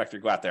have an inspector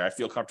go out there. I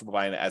feel comfortable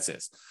buying it as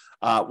is.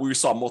 We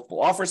saw multiple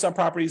offers on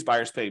properties,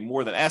 buyers paying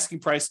more than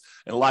asking price,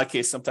 in a lot of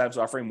cases, sometimes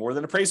offering more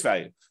than appraised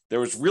value. There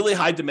was really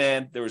high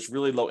demand. There was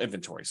really low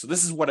inventory. So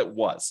this is what it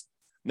was.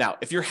 Now,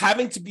 if you're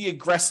having to be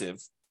aggressive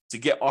to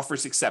get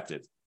offers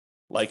accepted,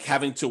 like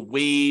having to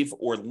waive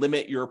or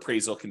limit your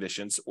appraisal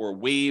conditions or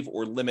waive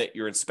or limit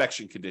your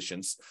inspection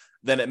conditions,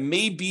 then it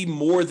may be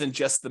more than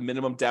just the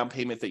minimum down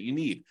payment that you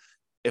need.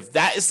 If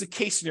that is the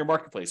case in your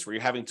marketplace where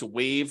you're having to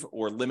waive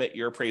or limit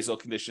your appraisal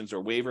conditions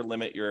or waive or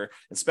limit your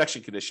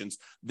inspection conditions,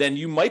 then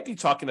you might be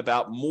talking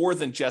about more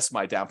than just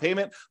my down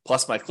payment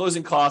plus my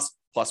closing costs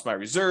plus my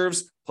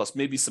reserves, plus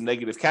maybe some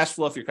negative cash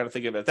flow if you're kind of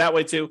thinking of it that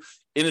way too.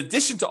 In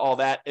addition to all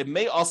that, it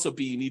may also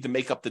be you need to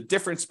make up the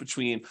difference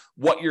between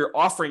what you're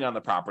offering on the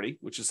property,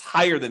 which is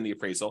higher than the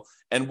appraisal,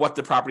 and what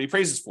the property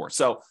appraises for.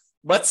 So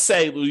let's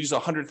say we'll use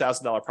a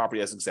 $100,000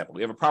 property as an example.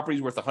 We have a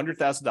property worth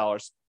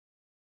 $100,000.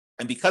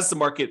 And because the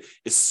market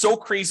is so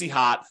crazy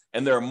hot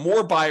and there are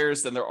more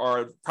buyers than there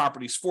are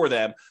properties for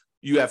them,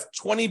 you have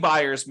 20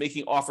 buyers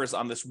making offers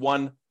on this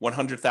one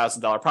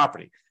 $100,000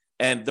 property.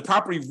 And the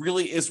property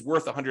really is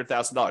worth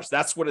 $100,000.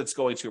 That's what it's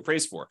going to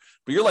appraise for.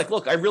 But you're like,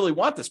 look, I really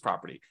want this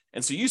property.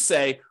 And so you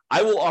say,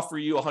 I will offer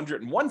you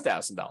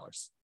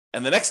 $101,000.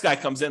 And the next guy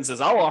comes in and says,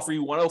 I'll offer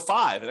you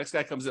 105. The next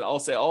guy comes in, I'll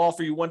say, I'll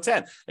offer you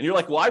 110. And you're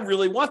like, well, I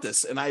really want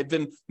this. And I've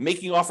been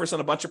making offers on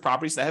a bunch of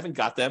properties and I haven't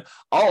got them.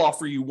 I'll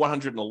offer you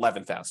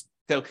 111,000.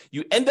 So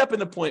you end up in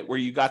the point where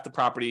you got the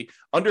property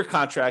under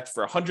contract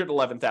for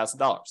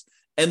 $111,000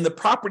 and the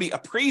property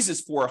appraises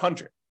for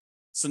 100.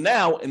 So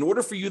now, in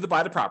order for you to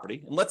buy the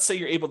property, and let's say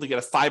you're able to get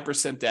a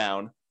 5%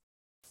 down,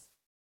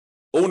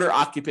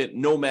 owner-occupant,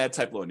 nomad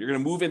type loan. You're going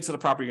to move into the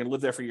property, you're going to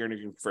live there for a year, and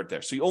you're going to convert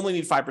there. So you only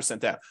need 5%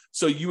 down.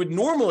 So you would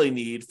normally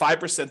need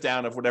 5%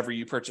 down of whatever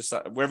you purchased,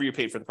 whatever you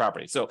paid for the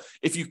property. So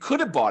if you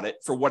could have bought it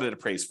for what it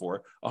appraised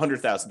for,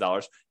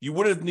 $100,000, you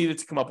would have needed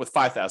to come up with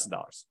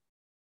 $5,000.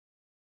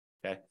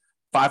 Okay,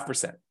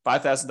 5%,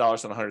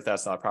 $5,000 on a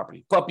 $100,000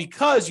 property. But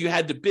because you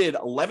had to bid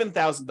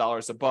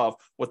 $11,000 above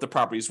what the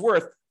property is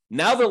worth,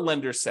 now the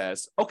lender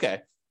says,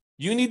 okay,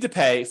 you need to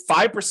pay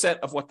 5%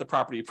 of what the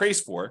property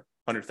appraised for,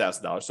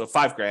 $100,000, so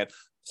 $5,000,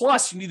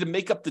 plus you need to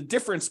make up the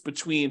difference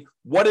between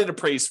what it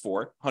appraised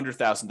for,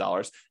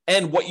 $100,000,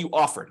 and what you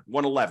offered,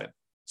 $111,000.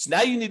 So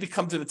now you need to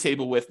come to the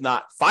table with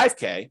not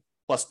 $5,000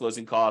 plus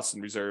closing costs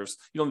and reserves.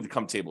 You don't need to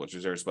come to the table with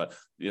reserves, but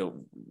your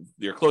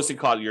closing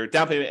cost, your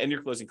down payment, and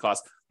your closing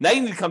costs. Now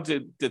you need to come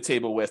to the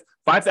table with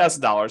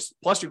 $5,000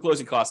 plus your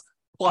closing costs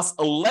plus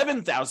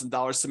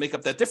 $11,000 to make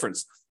up that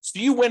difference. So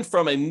you went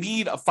from a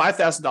need of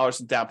 $5,000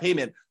 in down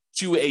payment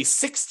to a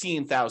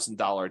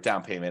 $16,000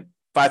 down payment,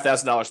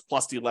 $5,000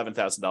 plus the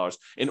 $11,000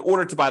 in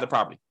order to buy the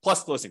property,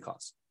 plus closing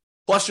costs.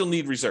 Plus you'll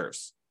need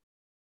reserves.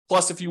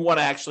 Plus, if you want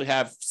to actually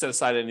have set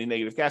aside any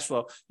negative cash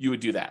flow, you would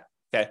do that,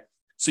 okay?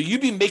 So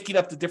you'd be making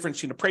up the difference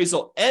between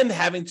appraisal and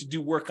having to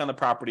do work on the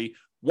property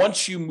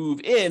once you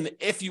move in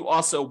if you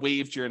also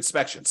waived your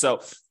inspection.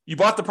 So you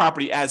bought the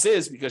property as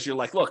is because you're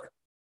like, look,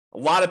 a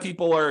lot of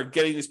people are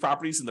getting these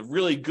properties, and the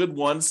really good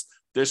ones,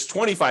 there's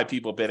 25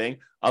 people bidding.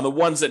 On the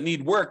ones that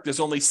need work, there's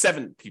only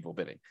 7 people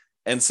bidding.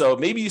 And so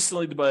maybe you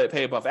still need to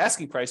pay above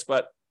asking price,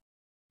 but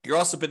you're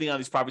also bidding on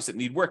these properties that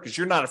need work because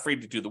you're not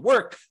afraid to do the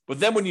work. But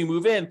then when you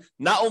move in,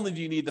 not only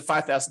do you need the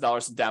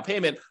 $5,000 in down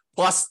payment,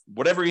 plus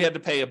whatever you had to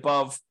pay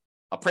above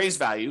appraised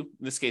value.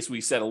 In this case,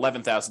 we said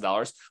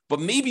 $11,000, but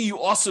maybe you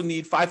also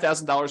need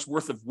 $5,000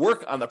 worth of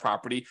work on the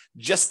property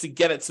just to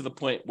get it to the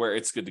point where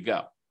it's good to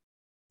go.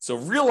 So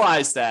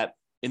realize that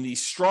in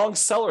these strong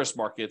sellers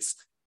markets,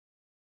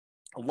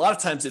 a lot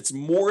of times it's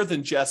more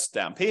than just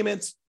down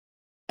payments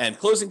and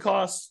closing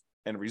costs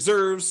and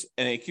reserves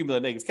and a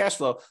cumulative negative cash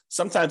flow.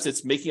 Sometimes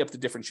it's making up the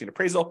difference between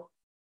appraisal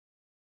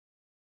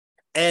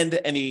and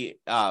any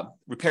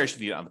repairs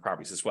you need on the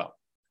properties as well.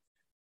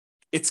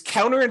 It's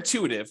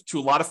counterintuitive to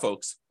a lot of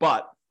folks,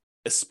 but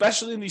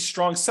especially in these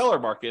strong seller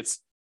markets,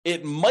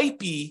 it might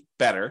be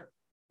better,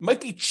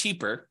 might be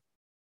cheaper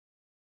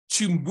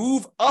to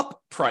move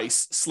up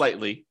price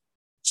slightly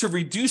to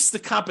reduce the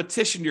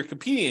competition you're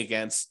competing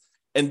against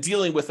and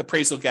dealing with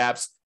appraisal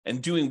gaps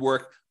and doing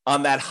work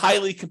on that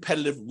highly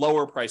competitive,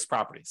 lower price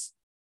properties.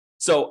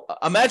 So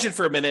imagine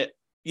for a minute,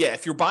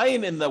 if you're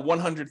buying in the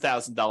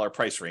 $100,000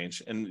 price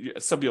range, and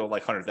some people are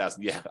like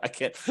 100,000, I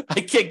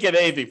can't get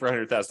anything for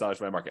 $100,000 in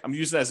my market. I'm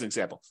using that as an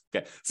example.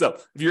 Okay, so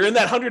if you're in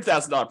that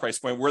 $100,000 price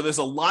point where there's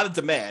a lot of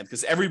demand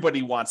because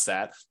everybody wants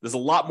that, there's a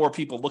lot more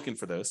people looking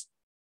for those.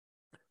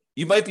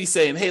 You might be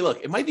saying, hey,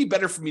 look, it might be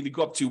better for me to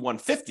go up to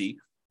 150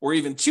 or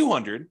even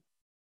 200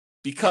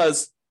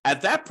 because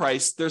at that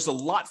price, there's a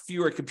lot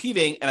fewer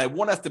competing, and I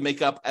won't have to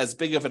make up as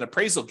big of an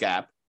appraisal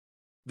gap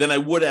than I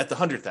would at the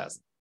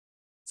 100,000.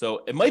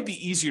 So it might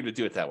be easier to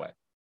do it that way.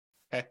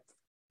 Okay.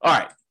 All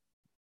right.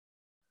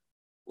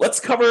 Let's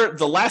cover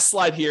the last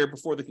slide here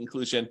before the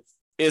conclusion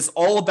is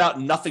all about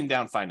nothing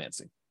down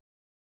financing.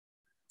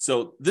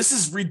 So this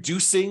is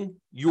reducing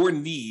your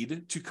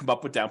need to come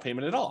up with down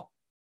payment at all.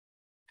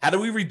 How do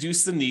we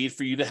reduce the need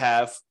for you to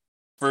have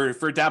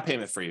for down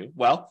payment for you?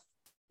 Well,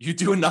 you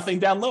do a nothing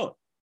down loan.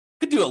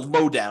 Could do a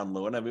low down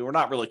loan. I mean, we're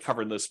not really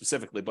covering those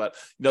specifically, but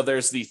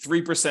there's the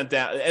 3%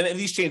 down, and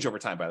these change over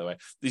time, by the way.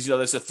 There's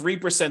a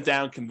 3%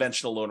 down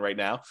conventional loan right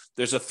now.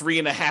 There's a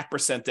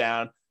 3.5%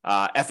 down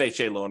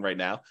FHA loan right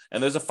now,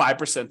 and there's a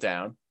 5%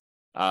 down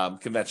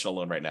conventional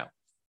loan right now.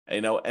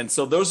 And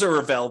so those are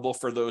available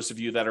for those of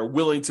you that are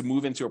willing to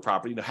move into a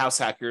property, house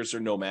hackers or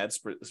nomads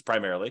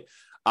primarily.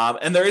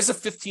 And there is a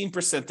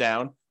 15%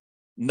 down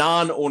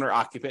non-owner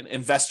occupant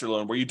investor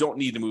loan where you don't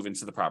need to move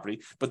into the property,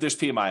 but there's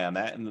PMI on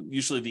that. And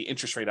usually the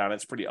interest rate on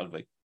it's pretty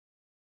ugly.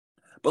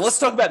 But let's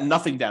talk about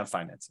nothing down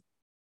financing.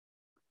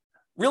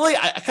 Really,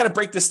 I kind of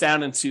break this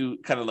down into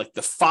kind of like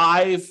the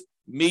 5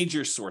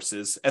 major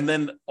sources and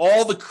then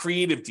all the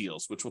creative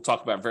deals, which we'll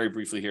talk about very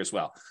briefly here as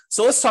well.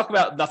 So let's talk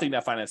about nothing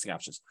down financing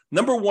options.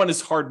 Number 1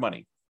 is hard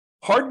money.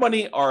 Hard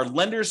money are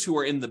lenders who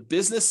are in the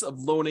business of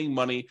loaning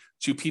money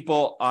to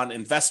people on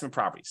investment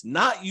properties,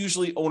 not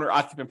usually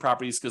owner-occupant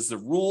properties, because the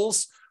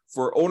rules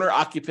for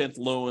owner-occupant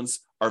loans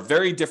are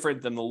very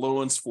different than the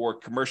loans for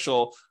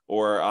commercial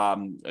or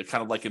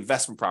kind of like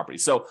investment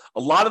properties. So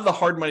a lot of the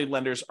hard money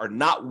lenders are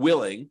not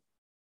willing.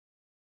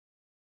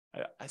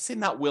 I say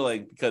not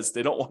willing because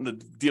they don't want to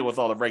deal with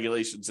all the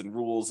regulations and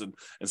rules and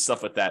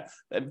stuff like that.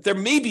 There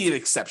may be an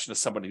exception to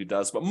somebody who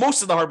does, but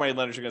most of the hard money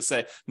lenders are going to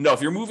say, no,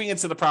 if you're moving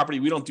into the property,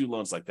 we don't do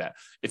loans like that.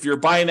 If you're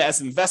buying it as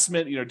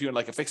investment, doing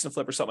like a fix and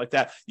flip or something like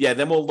that,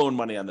 then we'll loan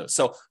money on those.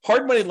 So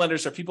hard money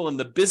lenders are people in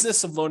the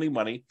business of loaning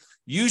money.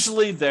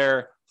 Usually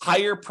they're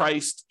higher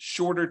priced,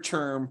 shorter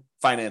term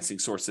financing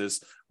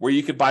sources where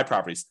you could buy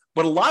properties.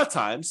 But a lot of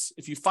times,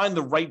 if you find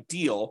the right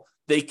deal,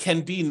 they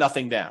can be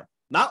nothing down.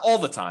 Not all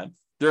the time.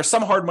 There are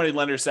some hard money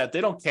lenders that they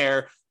don't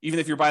care, even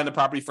if you're buying the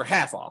property for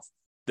half off.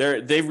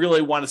 They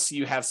really want to see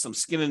you have some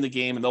skin in the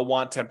game, and they'll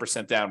want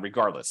 10% down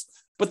regardless.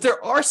 But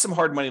there are some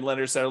hard money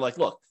lenders that are like,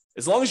 look,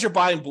 as long as you're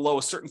buying below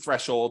a certain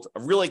threshold, a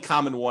really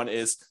common one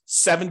is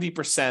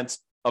 70%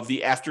 of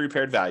the after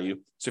repaired value.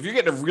 So if you're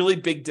getting a really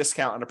big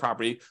discount on a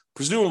property,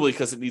 presumably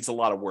because it needs a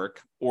lot of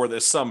work, or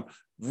there's some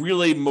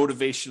really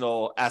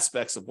motivational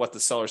aspects of what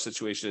the seller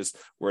situation is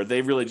where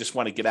they really just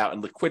want to get out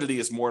and liquidity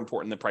is more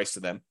important than price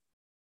to them.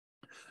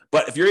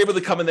 But if you're able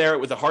to come in there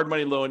with a hard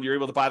money loan, you're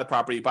able to buy the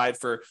property, buy it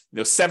for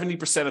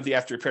 70% of the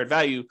after repaired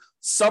value.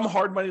 Some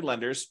hard money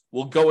lenders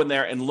will go in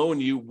there and loan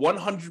you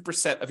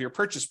 100% of your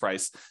purchase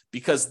price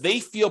because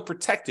they feel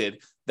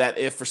protected that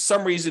if for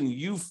some reason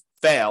you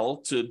fail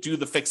to do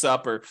the fix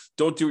up or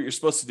don't do what you're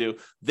supposed to do,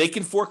 they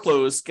can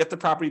foreclose, get the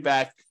property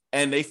back,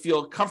 and they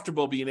feel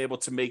comfortable being able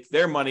to make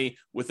their money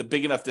with a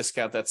big enough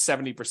discount that's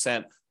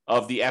 70%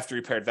 of the after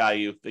repaired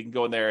value. They can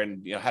go in there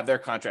and have their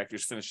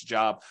contractors finish the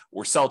job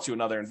or sell to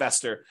another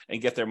investor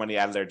and get their money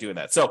out of there doing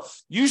that. So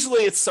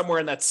usually it's somewhere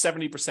in that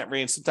 70%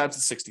 range. Sometimes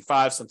it's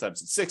 65,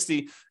 sometimes it's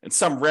 60. In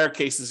some rare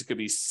cases, it could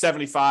be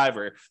 75,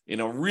 or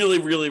really,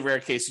 really rare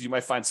cases, you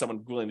might find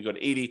someone willing to go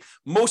to 80.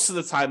 Most of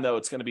the time, though,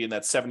 it's going to be in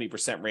that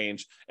 70%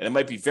 range, and it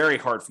might be very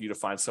hard for you to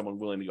find someone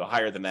willing to go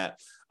higher than that.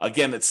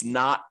 Again, it's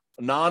not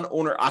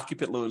non-owner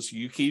occupant loans.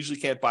 You usually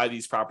can't buy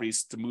these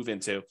properties to move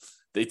into.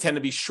 They tend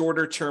to be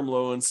shorter term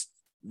loans,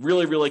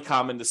 really, really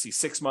common to see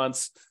 6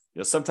 months.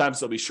 Sometimes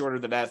they'll be shorter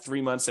than that,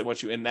 3 months. They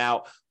want you in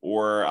now,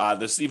 or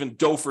there's even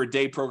dough for a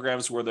day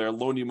programs where they'll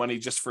loan you money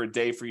just for a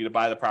day for you to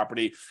buy the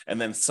property,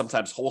 and then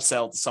sometimes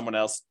wholesale to someone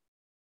else.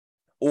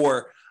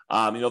 Or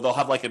They'll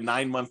have like a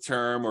 9-month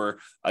term or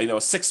a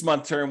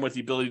 6-month term with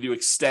the ability to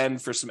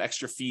extend for some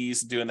extra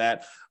fees and doing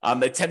that.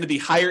 They tend to be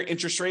higher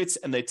interest rates,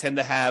 and they tend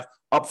to have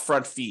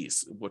upfront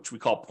fees, which we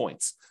call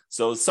points.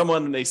 So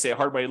they say a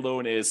hard money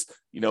loan is,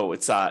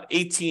 it's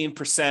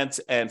 18%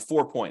 and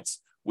 4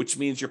 points, which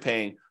means you're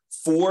paying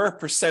 4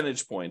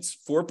 percentage points,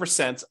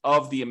 4%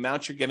 of the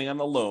amount you're getting on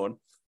the loan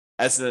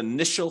as an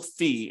initial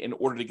fee in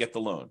order to get the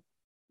loan,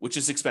 which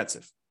is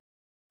expensive.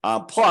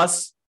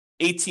 Plus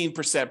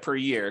 18% per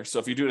year. So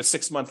if you're doing a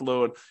 6-month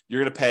loan,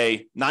 you're going to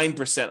pay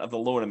 9% of the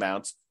loan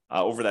amount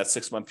over that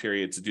 6-month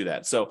period to do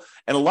that. So,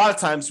 and a lot of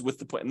times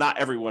not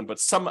everyone, but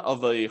some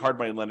of the hard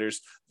money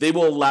lenders, they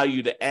will allow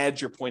you to add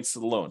your points to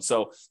the loan.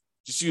 So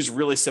just use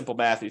really simple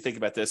math. If you think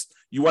about this,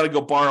 you want to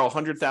go borrow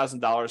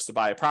 $100,000 to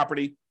buy a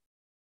property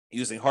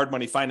using hard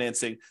money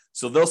financing.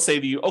 So they'll say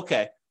to you,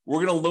 okay,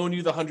 we're going to loan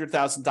you the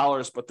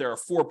 $100,000, but there are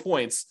 4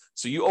 points.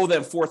 So you owe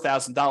them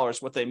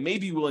 $4,000. What they may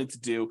be willing to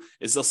do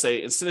is they'll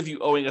say, instead of you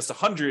owing us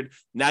 100,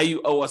 now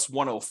you owe us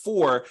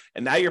 104.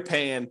 And now you're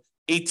paying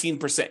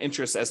 18%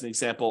 interest, as an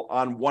example,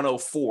 on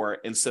 104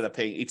 instead of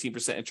paying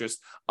 18% interest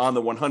on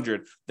the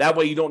 100. That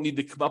way you don't need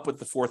to come up with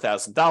the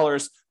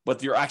 $4,000,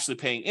 but you're actually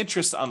paying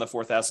interest on the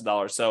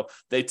 $4,000. So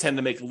they tend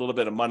to make a little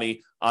bit of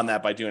money on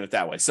that by doing it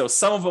that way. So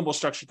some of them will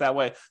structure it that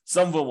way.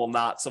 Some of them will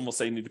not. Some will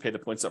say you need to pay the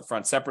points up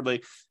front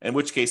separately, in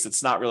which case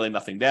it's not really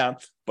nothing down.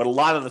 But a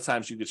lot of the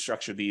times you could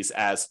structure these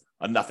as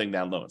a nothing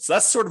down loan. So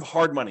that's sort of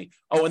hard money.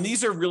 Oh, and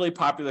these are really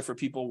popular for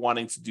people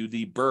wanting to do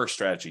the BRRRR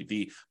strategy,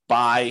 the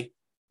buy,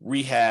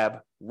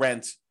 rehab,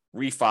 rent,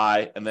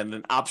 refi, and then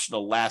an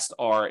optional last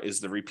R is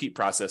the repeat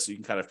process. So you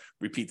can kind of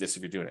repeat this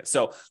if you're doing it.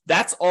 So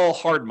that's all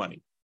hard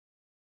money.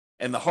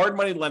 And the hard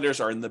money lenders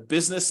are in the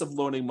business of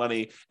loaning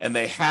money, and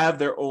they have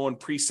their own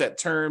preset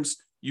terms.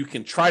 You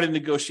can try to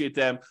negotiate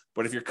them,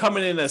 but if you're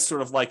coming in as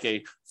sort of like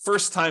a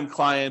first-time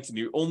client and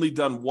you've only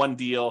done one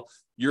deal,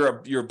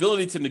 your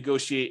ability to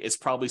negotiate is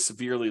probably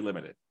severely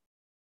limited.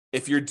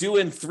 If you're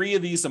doing 3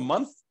 of these a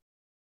month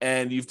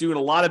and you're doing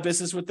a lot of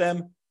business with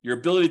them, your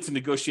ability to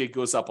negotiate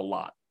goes up a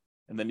lot,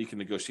 and then you can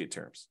negotiate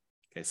terms.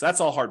 Okay, so that's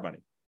all hard money.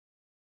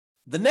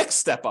 The next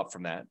step up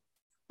from that,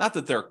 not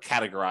that they're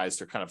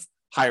categorized or kind of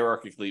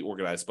hierarchically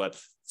organized, but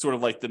sort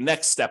of like the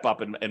next step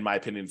up, in my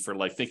opinion, for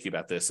like thinking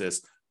about this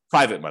is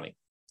private money.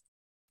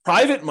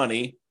 Private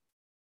money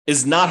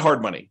is not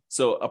hard money.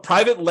 So a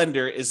private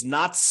lender is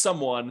not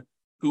someone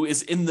who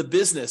is in the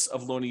business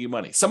of loaning you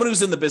money. Someone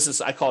who's in the business,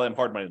 I call them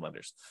hard money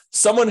lenders.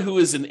 Someone who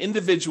is an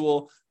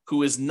individual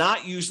who is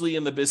not usually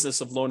in the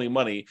business of loaning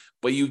money,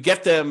 but you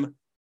get them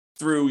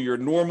through your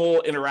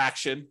normal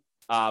interaction.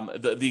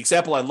 The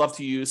example I love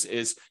to use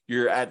is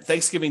you're at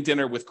Thanksgiving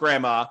dinner with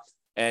grandma,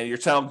 and you're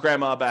telling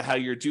grandma about how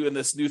you're doing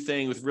this new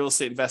thing with real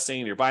estate investing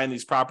and you're buying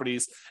these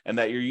properties and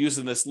that you're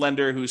using this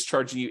lender who's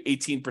charging you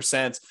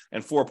 18%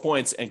 and 4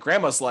 points. And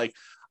grandma's like,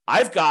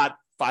 I've got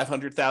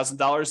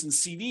 $500,000 in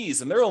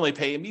CDs and they're only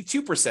paying me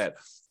 2%.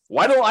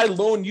 Why don't I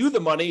loan you the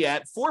money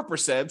at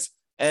 4%?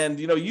 And,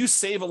 you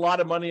save a lot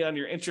of money on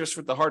your interest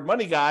with the hard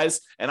money guys,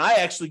 and I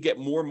actually get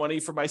more money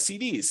for my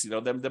CDs,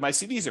 than my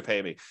CDs are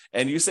paying me.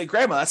 And you say,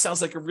 grandma, that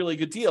sounds like a really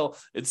good deal.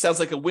 It sounds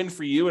like a win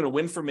for you and a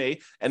win for me.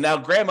 And now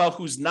grandma,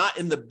 who's not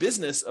in the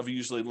business of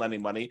usually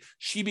lending money,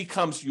 she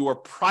becomes your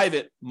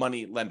private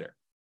money lender.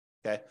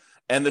 Okay.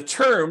 And the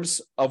terms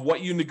of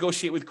what you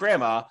negotiate with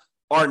grandma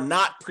are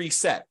not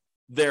preset.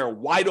 They're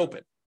wide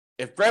open.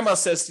 If grandma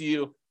says to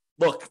you,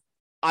 look,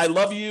 I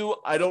love you.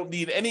 I don't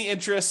need any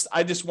interest.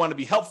 I just want to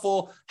be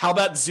helpful. How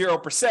about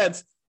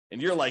 0%?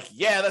 And you're like,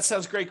 yeah, that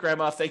sounds great,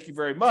 grandma. Thank you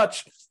very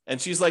much.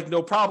 And she's like,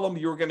 no problem.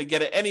 You were going to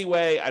get it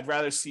anyway. I'd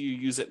rather see you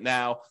use it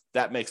now.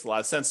 That makes a lot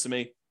of sense to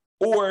me.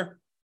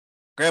 Or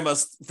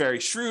grandma's very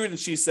shrewd and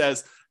she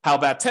says, how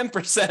about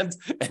 10%?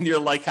 And you're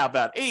like, how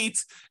about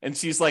 8? And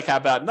she's like, how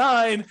about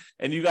 9?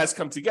 And you guys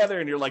come together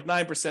and you're like,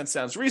 9%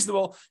 sounds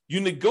reasonable. You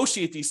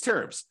negotiate these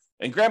terms.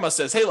 And grandma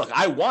says, hey, look,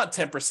 I want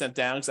 10%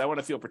 down because I want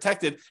to feel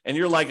protected. And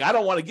you're like, I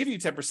don't want to give you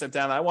 10%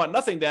 down. I want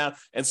nothing down.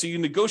 And so you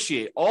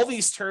negotiate. All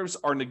these terms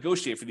are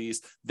negotiated for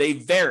these. They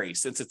vary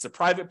since it's a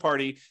private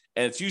party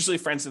and it's usually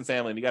friends and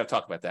family. And you got to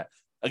talk about that.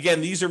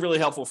 Again, these are really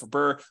helpful for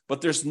BRRRR,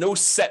 but there's no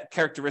set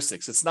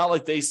characteristics. It's not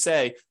like they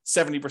say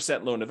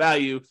 70% loan to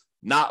value,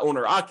 not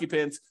owner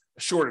occupant,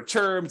 shorter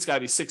term. It's got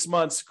to be 6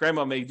 months.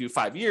 Grandma may do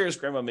 5 years.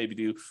 Grandma maybe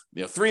do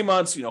 3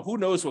 months. Who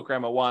knows what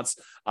grandma wants?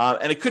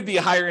 And it could be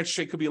a higher interest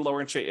rate, could be a lower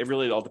interest rate. It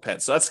really all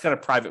depends. So that's kind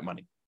of private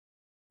money.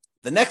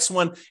 The next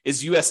one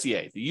is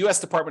USDA. The U.S.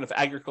 Department of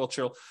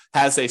Agriculture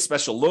has a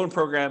special loan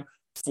program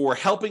for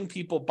helping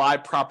people buy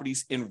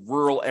properties in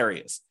rural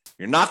areas.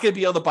 You're not going to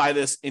be able to buy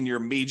this in your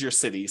major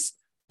cities,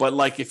 but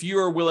like if you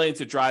are willing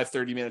to drive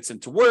 30 minutes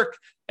into work,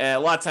 and a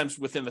lot of times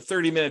within the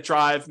 30-minute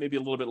drive, maybe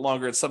a little bit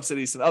longer in some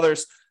cities than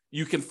others,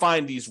 you can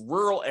find these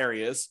rural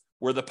areas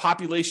where the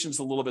population's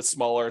a little bit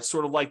smaller. It's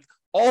sort of like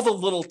all the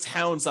little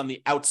towns on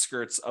the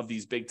outskirts of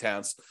these big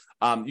towns.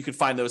 You can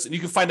find those, and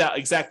you can find out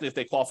exactly if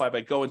they qualify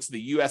by going to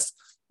the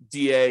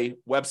USDA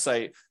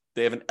website.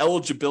 They have an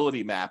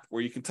eligibility map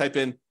where you can type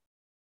in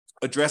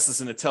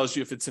addresses and it tells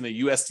you if it's in a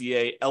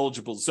USDA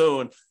eligible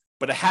zone.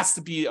 but it has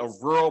to be a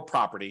rural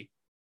property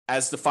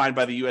as defined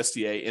by the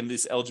USDA in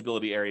these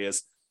eligibility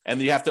areas. And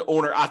you have to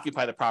own or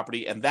occupy the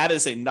property. And that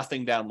is a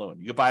nothing down loan.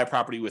 You can buy a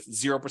property with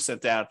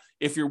 0% down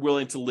if you're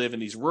willing to live in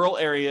these rural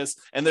areas.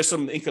 And there's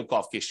some income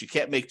qualification. You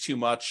can't make too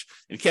much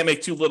and you can't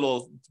make too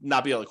little,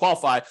 not be able to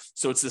qualify.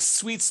 So it's a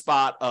sweet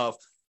spot of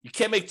you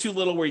can't make too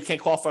little where you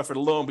can't qualify for the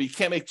loan, but you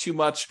can't make too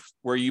much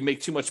where you make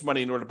too much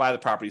money in order to buy the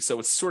property. So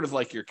it's sort of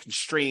like you're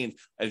constrained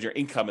as your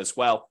income as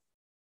well.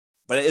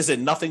 But it is a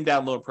nothing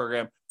down loan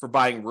program for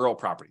buying rural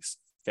properties.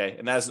 Okay.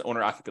 And that is an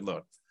owner occupant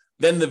loan.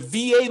 Then the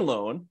VA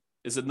loan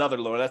is another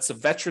loan. That's a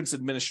Veterans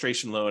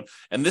Administration loan.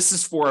 And this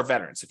is for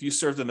veterans. If you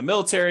served in the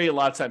military, a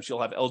lot of times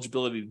you'll have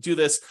eligibility to do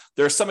this.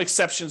 There are some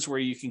exceptions where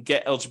you can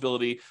get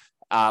eligibility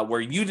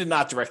where you did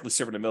not directly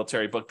serve in the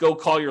military, but go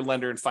call your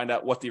lender and find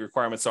out what the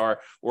requirements are.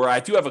 Or I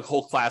do have a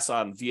whole class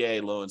on VA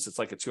loans. It's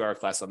like a 2-hour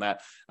class on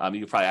that. You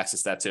can probably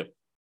access that too.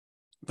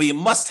 But you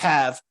must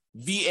have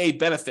VA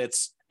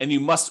benefits and you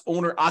must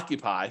own or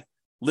occupy,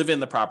 live in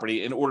the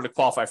property in order to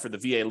qualify for the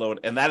VA loan.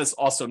 And that is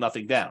also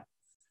nothing down.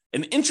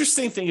 An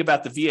interesting thing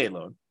about the VA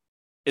loan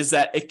is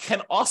that it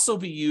can also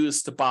be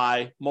used to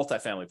buy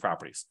multifamily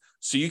properties.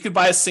 So you could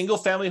buy a single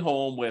family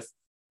home with,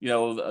 a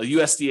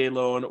USDA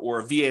loan or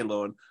a VA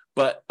loan,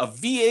 but a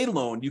VA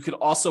loan, you could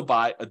also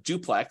buy a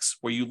duplex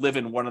where you live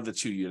in one of the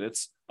 2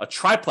 units, a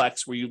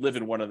triplex where you live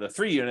in one of the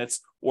 3 units,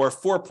 or a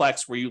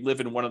fourplex where you live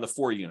in one of the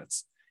 4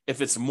 units.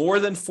 If it's more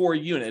than 4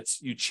 units,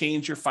 you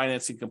change your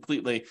financing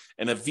completely,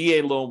 and a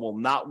VA loan will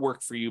not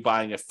work for you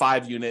buying a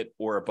 5-unit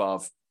or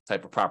above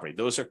type of property.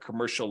 Those are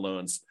commercial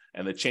loans,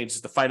 and it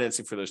changes the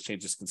financing for those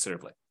changes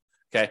considerably.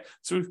 Okay,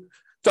 so we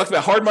talked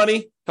about hard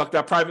money, talked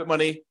about private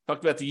money,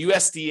 talked about the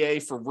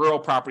USDA for rural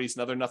properties,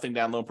 another nothing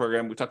down loan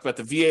program. We talked about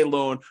the VA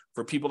loan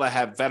for people that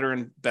have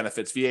veteran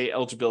benefits, VA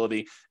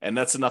eligibility, and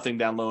that's a nothing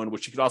down loan,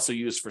 which you could also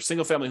use for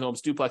single family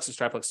homes, duplexes,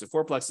 triplexes,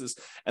 fourplexes.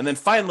 And then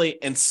finally,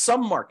 in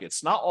some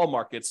markets, not all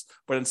markets,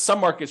 but in some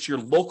markets, your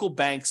local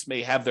banks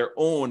may have their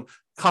own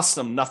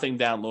custom nothing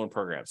down loan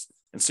programs.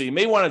 And so you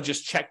may want to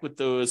just check with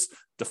those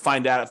to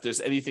find out if there's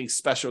anything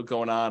special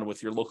going on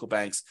with your local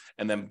banks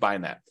and then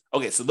buying that.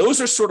 Okay, so those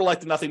are sort of like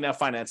the nothing down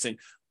financing.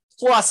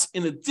 Plus,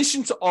 in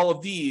addition to all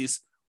of these,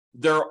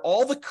 there are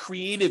all the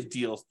creative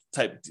deal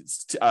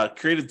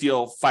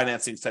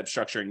financing type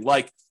structuring,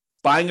 like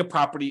buying a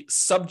property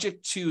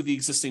subject to the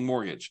existing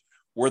mortgage,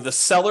 where the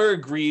seller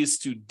agrees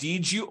to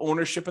deed you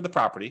ownership of the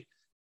property.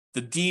 The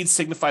deed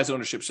signifies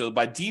ownership. So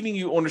by deeding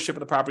you ownership of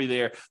the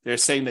property, they're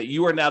saying that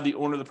you are now the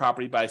owner of the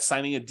property by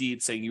signing a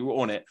deed saying you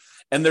own it.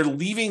 And they're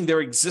leaving their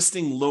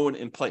existing loan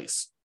in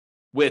place,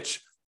 which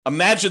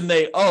imagine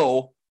they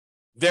owe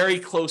very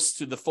close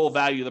to the full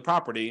value of the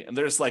property. And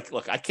they're just like,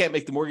 look, I can't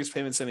make the mortgage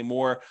payments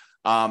anymore.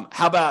 How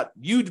about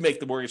you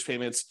make the mortgage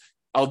payments?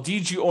 I'll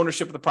deed you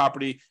ownership of the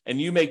property and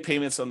you make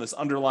payments on this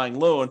underlying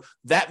loan.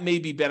 That may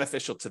be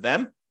beneficial to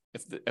them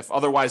if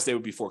otherwise they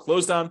would be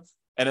foreclosed on.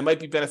 And it might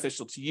be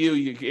beneficial to you.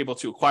 You're able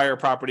to acquire a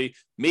property,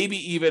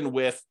 maybe even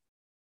with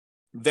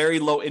very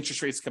low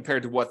interest rates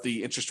compared to what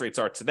the interest rates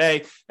are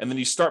today. And then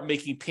you start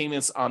making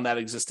payments on that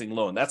existing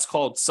loan. That's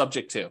called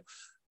subject to.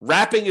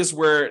 Wrapping is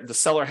where the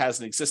seller has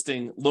an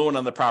existing loan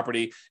on the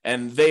property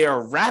and they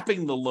are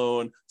wrapping the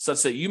loan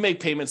such that you make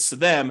payments to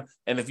them.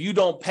 And if you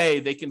don't pay,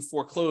 they can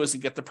foreclose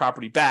and get the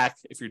property back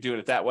if you're doing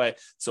it that way.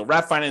 So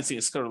wrap financing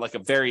is sort of like a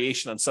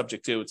variation on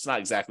subject to. It's not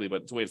exactly,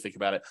 but it's a way to think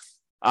about it.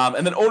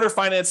 And then owner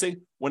financing,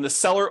 when the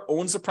seller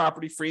owns the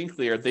property free and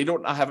clear, they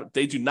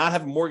do not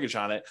have a mortgage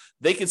on it.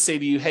 They can say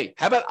to you, hey,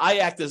 how about I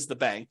act as the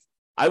bank?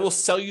 I will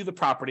sell you the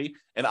property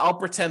and I'll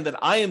pretend that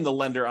I am the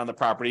lender on the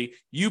property.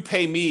 You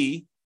pay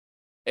me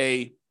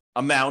a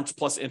amount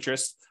plus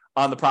interest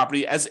on the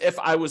property as if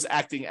I was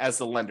acting as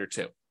the lender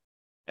too.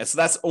 And so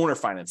that's owner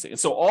financing. And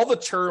so all the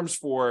terms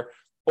for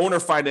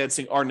owner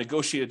financing are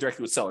negotiated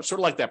directly with sellers, sort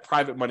of like that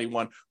private money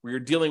one where you're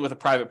dealing with a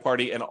private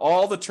party and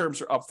all the terms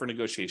are up for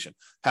negotiation.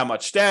 How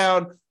much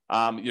down,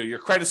 your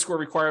credit score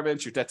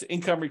requirements, your debt to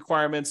income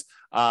requirements,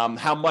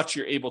 how much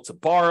you're able to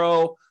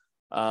borrow.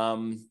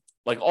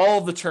 Like all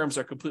of the terms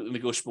are completely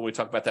negotiable when we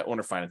talk about that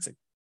owner financing.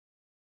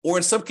 Or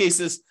in some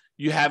cases,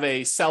 you have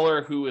a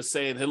seller who is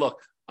saying, hey, look,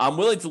 I'm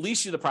willing to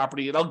lease you the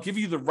property and I'll give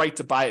you the right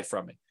to buy it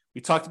from me. We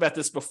talked about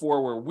this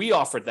before where we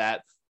offered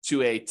that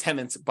to a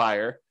tenant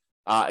buyer.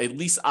 A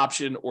lease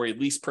option or a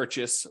lease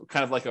purchase,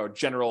 kind of like our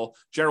general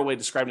way of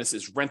describing this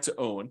is rent to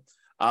own.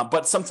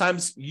 But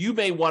sometimes you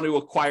may want to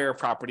acquire a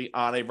property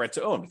on a rent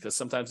to own because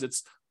sometimes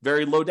it's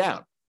very low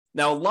down.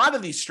 Now, a lot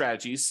of these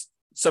strategies,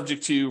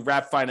 subject to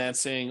wrap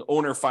financing,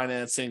 owner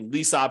financing,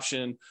 lease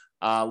option,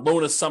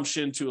 loan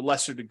assumption to a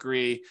lesser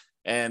degree,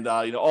 and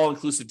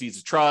all-inclusive deeds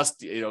of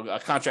trust,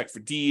 a contract for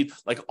deed,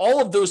 like all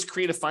of those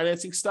creative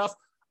financing stuff,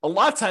 a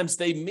lot of times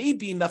they may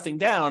be nothing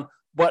down.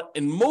 But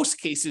in most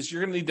cases,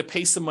 you're going to need to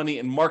pay some money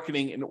in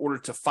marketing in order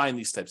to find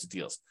these types of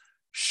deals.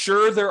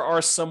 Sure, there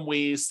are some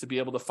ways to be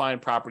able to find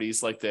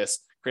properties like this,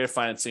 creative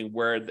financing,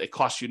 where it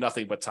costs you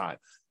nothing but time.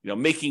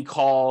 making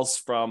calls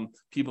from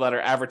people that are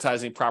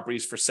advertising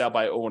properties for sale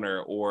by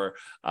owner, or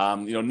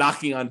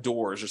knocking on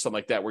doors or something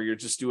like that, where you're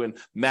just doing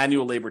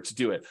manual labor to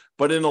do it.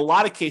 But in a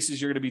lot of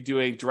cases, you're going to be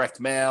doing direct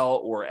mail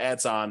or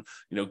ads on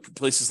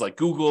places like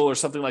Google or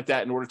something like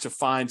that in order to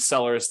find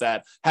sellers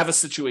that have a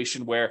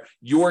situation where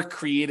your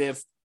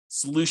creative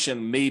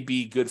solution may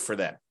be good for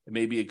them. It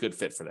may be a good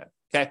fit for them.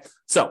 Okay,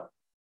 so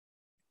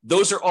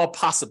those are all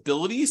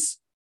possibilities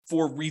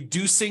for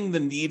reducing the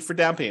need for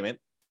down payment.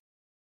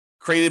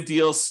 Creative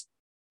deals,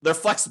 they're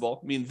flexible.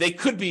 I mean, they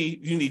could be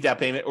you need down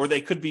payment, or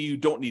they could be you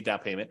don't need down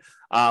payment.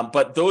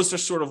 But those are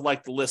sort of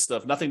like the list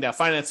of nothing down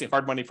financing,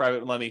 hard money,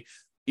 private money,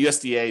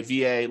 USDA,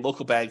 VA,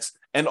 local banks,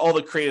 and all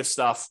the creative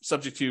stuff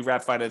subject to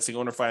wrap financing,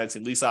 owner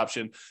financing, lease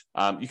option.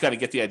 You kind of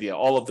get the idea,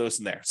 all of those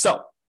in there.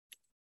 So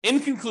in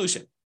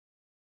conclusion,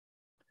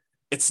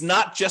 it's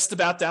not just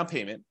about down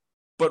payment,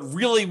 but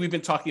really we've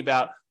been talking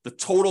about the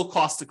total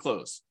cost to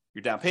close,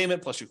 your down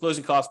payment plus your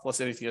closing costs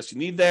plus anything else you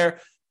need there,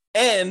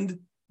 and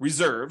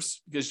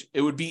reserves, because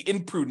it would be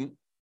imprudent.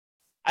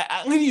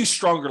 I'm going to use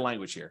stronger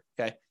language here.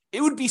 Okay.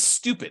 It would be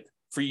stupid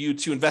for you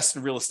to invest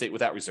in real estate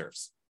without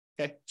reserves.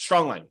 Okay.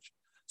 Strong language.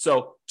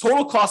 So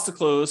total cost to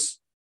close,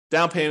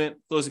 down payment,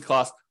 closing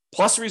costs,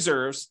 plus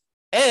reserves.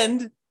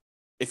 And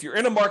if you're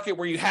in a market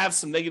where you have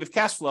some negative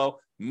cash flow,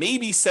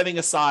 maybe setting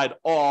aside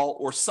all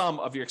or some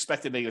of your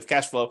expected negative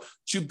cash flow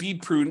to be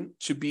prudent,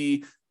 to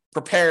be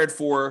prepared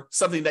for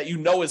something that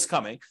is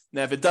coming.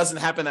 Now, if it doesn't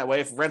happen that way,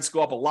 if rents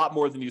go up a lot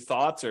more than you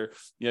thought, or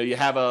you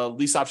have a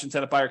lease option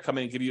tenant buyer come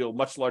in and give you a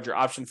much larger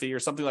option fee or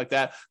something like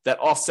that, that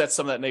offsets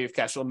some of that negative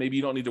cash flow, maybe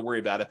you don't need to worry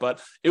about it.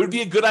 But it would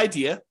be a good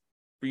idea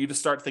for you to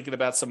start thinking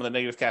about some of the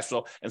negative cash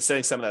flow and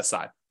setting some of that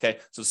aside. Okay,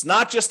 so it's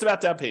not just about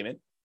down payment.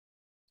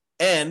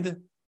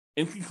 And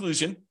in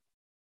conclusion,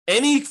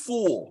 any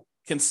fool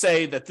can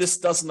say that this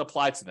doesn't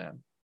apply to them,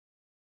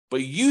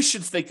 but you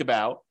should think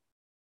about,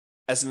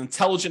 as an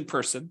intelligent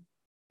person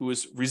who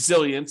is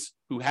resilient,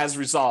 who has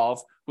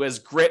resolve, who has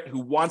grit, who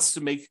wants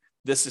to make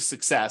this a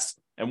success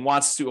and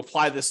wants to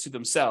apply this to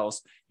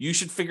themselves, you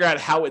should figure out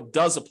how it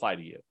does apply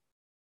to you.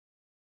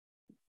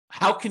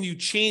 How can you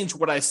change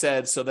what I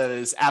said so that it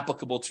is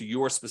applicable to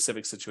your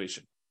specific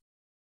situation?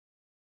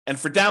 And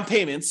for down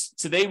payments,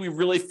 today we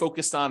really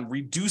focused on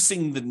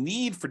reducing the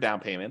need for down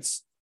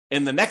payments.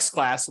 In the next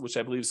class, which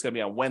I believe is going to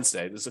be on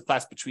Wednesday, there's a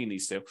class between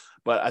these two,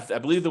 but I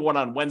believe the one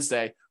on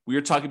Wednesday, we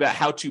were talking about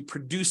how to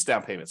produce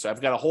down payments. So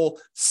I've got a whole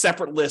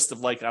separate list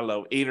of 8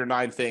 or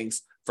 9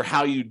 things for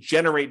how you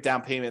generate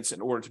down payments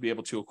in order to be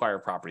able to acquire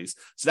properties.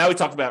 So now we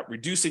talk about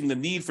reducing the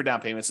need for down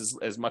payments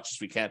as much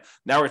as we can.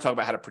 Now we're talking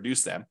about how to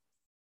produce them,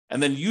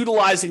 and then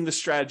utilizing the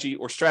strategy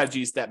or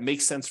strategies that make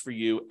sense for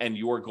you and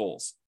your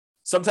goals.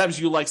 Sometimes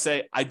you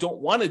say, I don't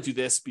want to do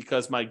this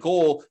because my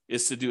goal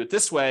is to do it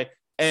this way,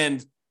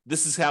 and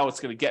this is how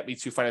it's going to get me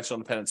to financial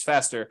independence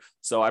faster.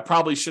 So I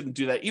probably shouldn't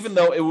do that, even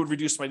though it would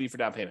reduce my need for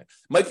down payment.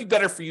 It might be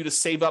better for you to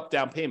save up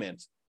down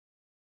payment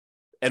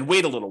and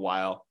wait a little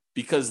while,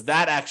 because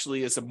that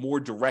actually is a more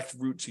direct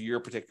route to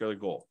your particular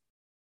goal.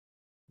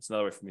 That's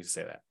another way for me to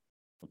say that.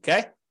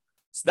 Okay?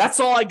 So that's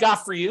all I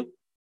got for you.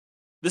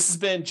 This has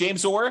been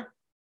James Orr.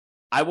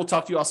 I will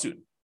talk to you all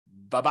soon.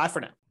 Bye-bye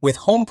for now. With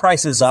home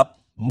prices up,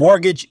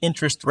 mortgage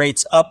interest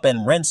rates up,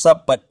 and rents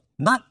up, but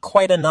not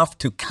quite enough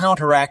to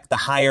counteract the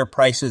higher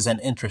prices and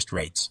interest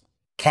rates,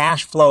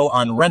 cash flow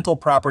on rental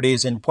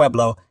properties in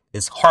Pueblo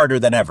is harder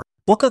than ever.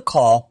 Book a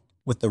call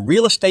with the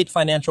Real Estate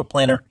Financial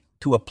Planner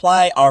to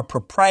apply our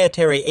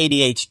proprietary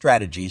 88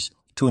 strategies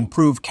to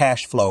improve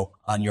cash flow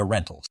on your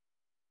rentals.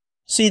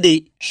 See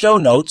the show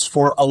notes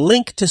for a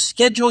link to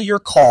schedule your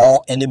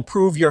call and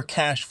improve your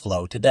cash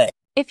flow today.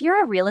 If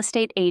you're a real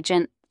estate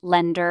agent,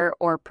 lender,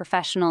 or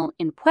professional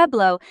in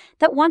Pueblo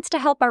that wants to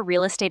help our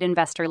real estate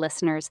investor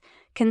listeners,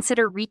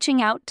 consider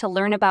reaching out to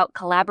learn about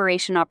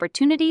collaboration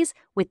opportunities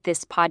with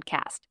this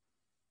podcast.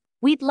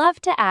 We'd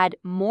love to add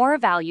more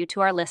value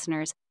to our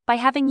listeners by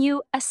having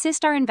you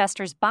assist our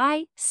investors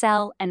buy,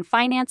 sell, and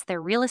finance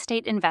their real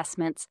estate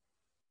investments.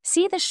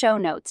 See the show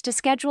notes to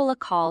schedule a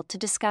call to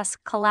discuss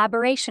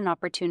collaboration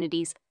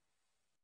opportunities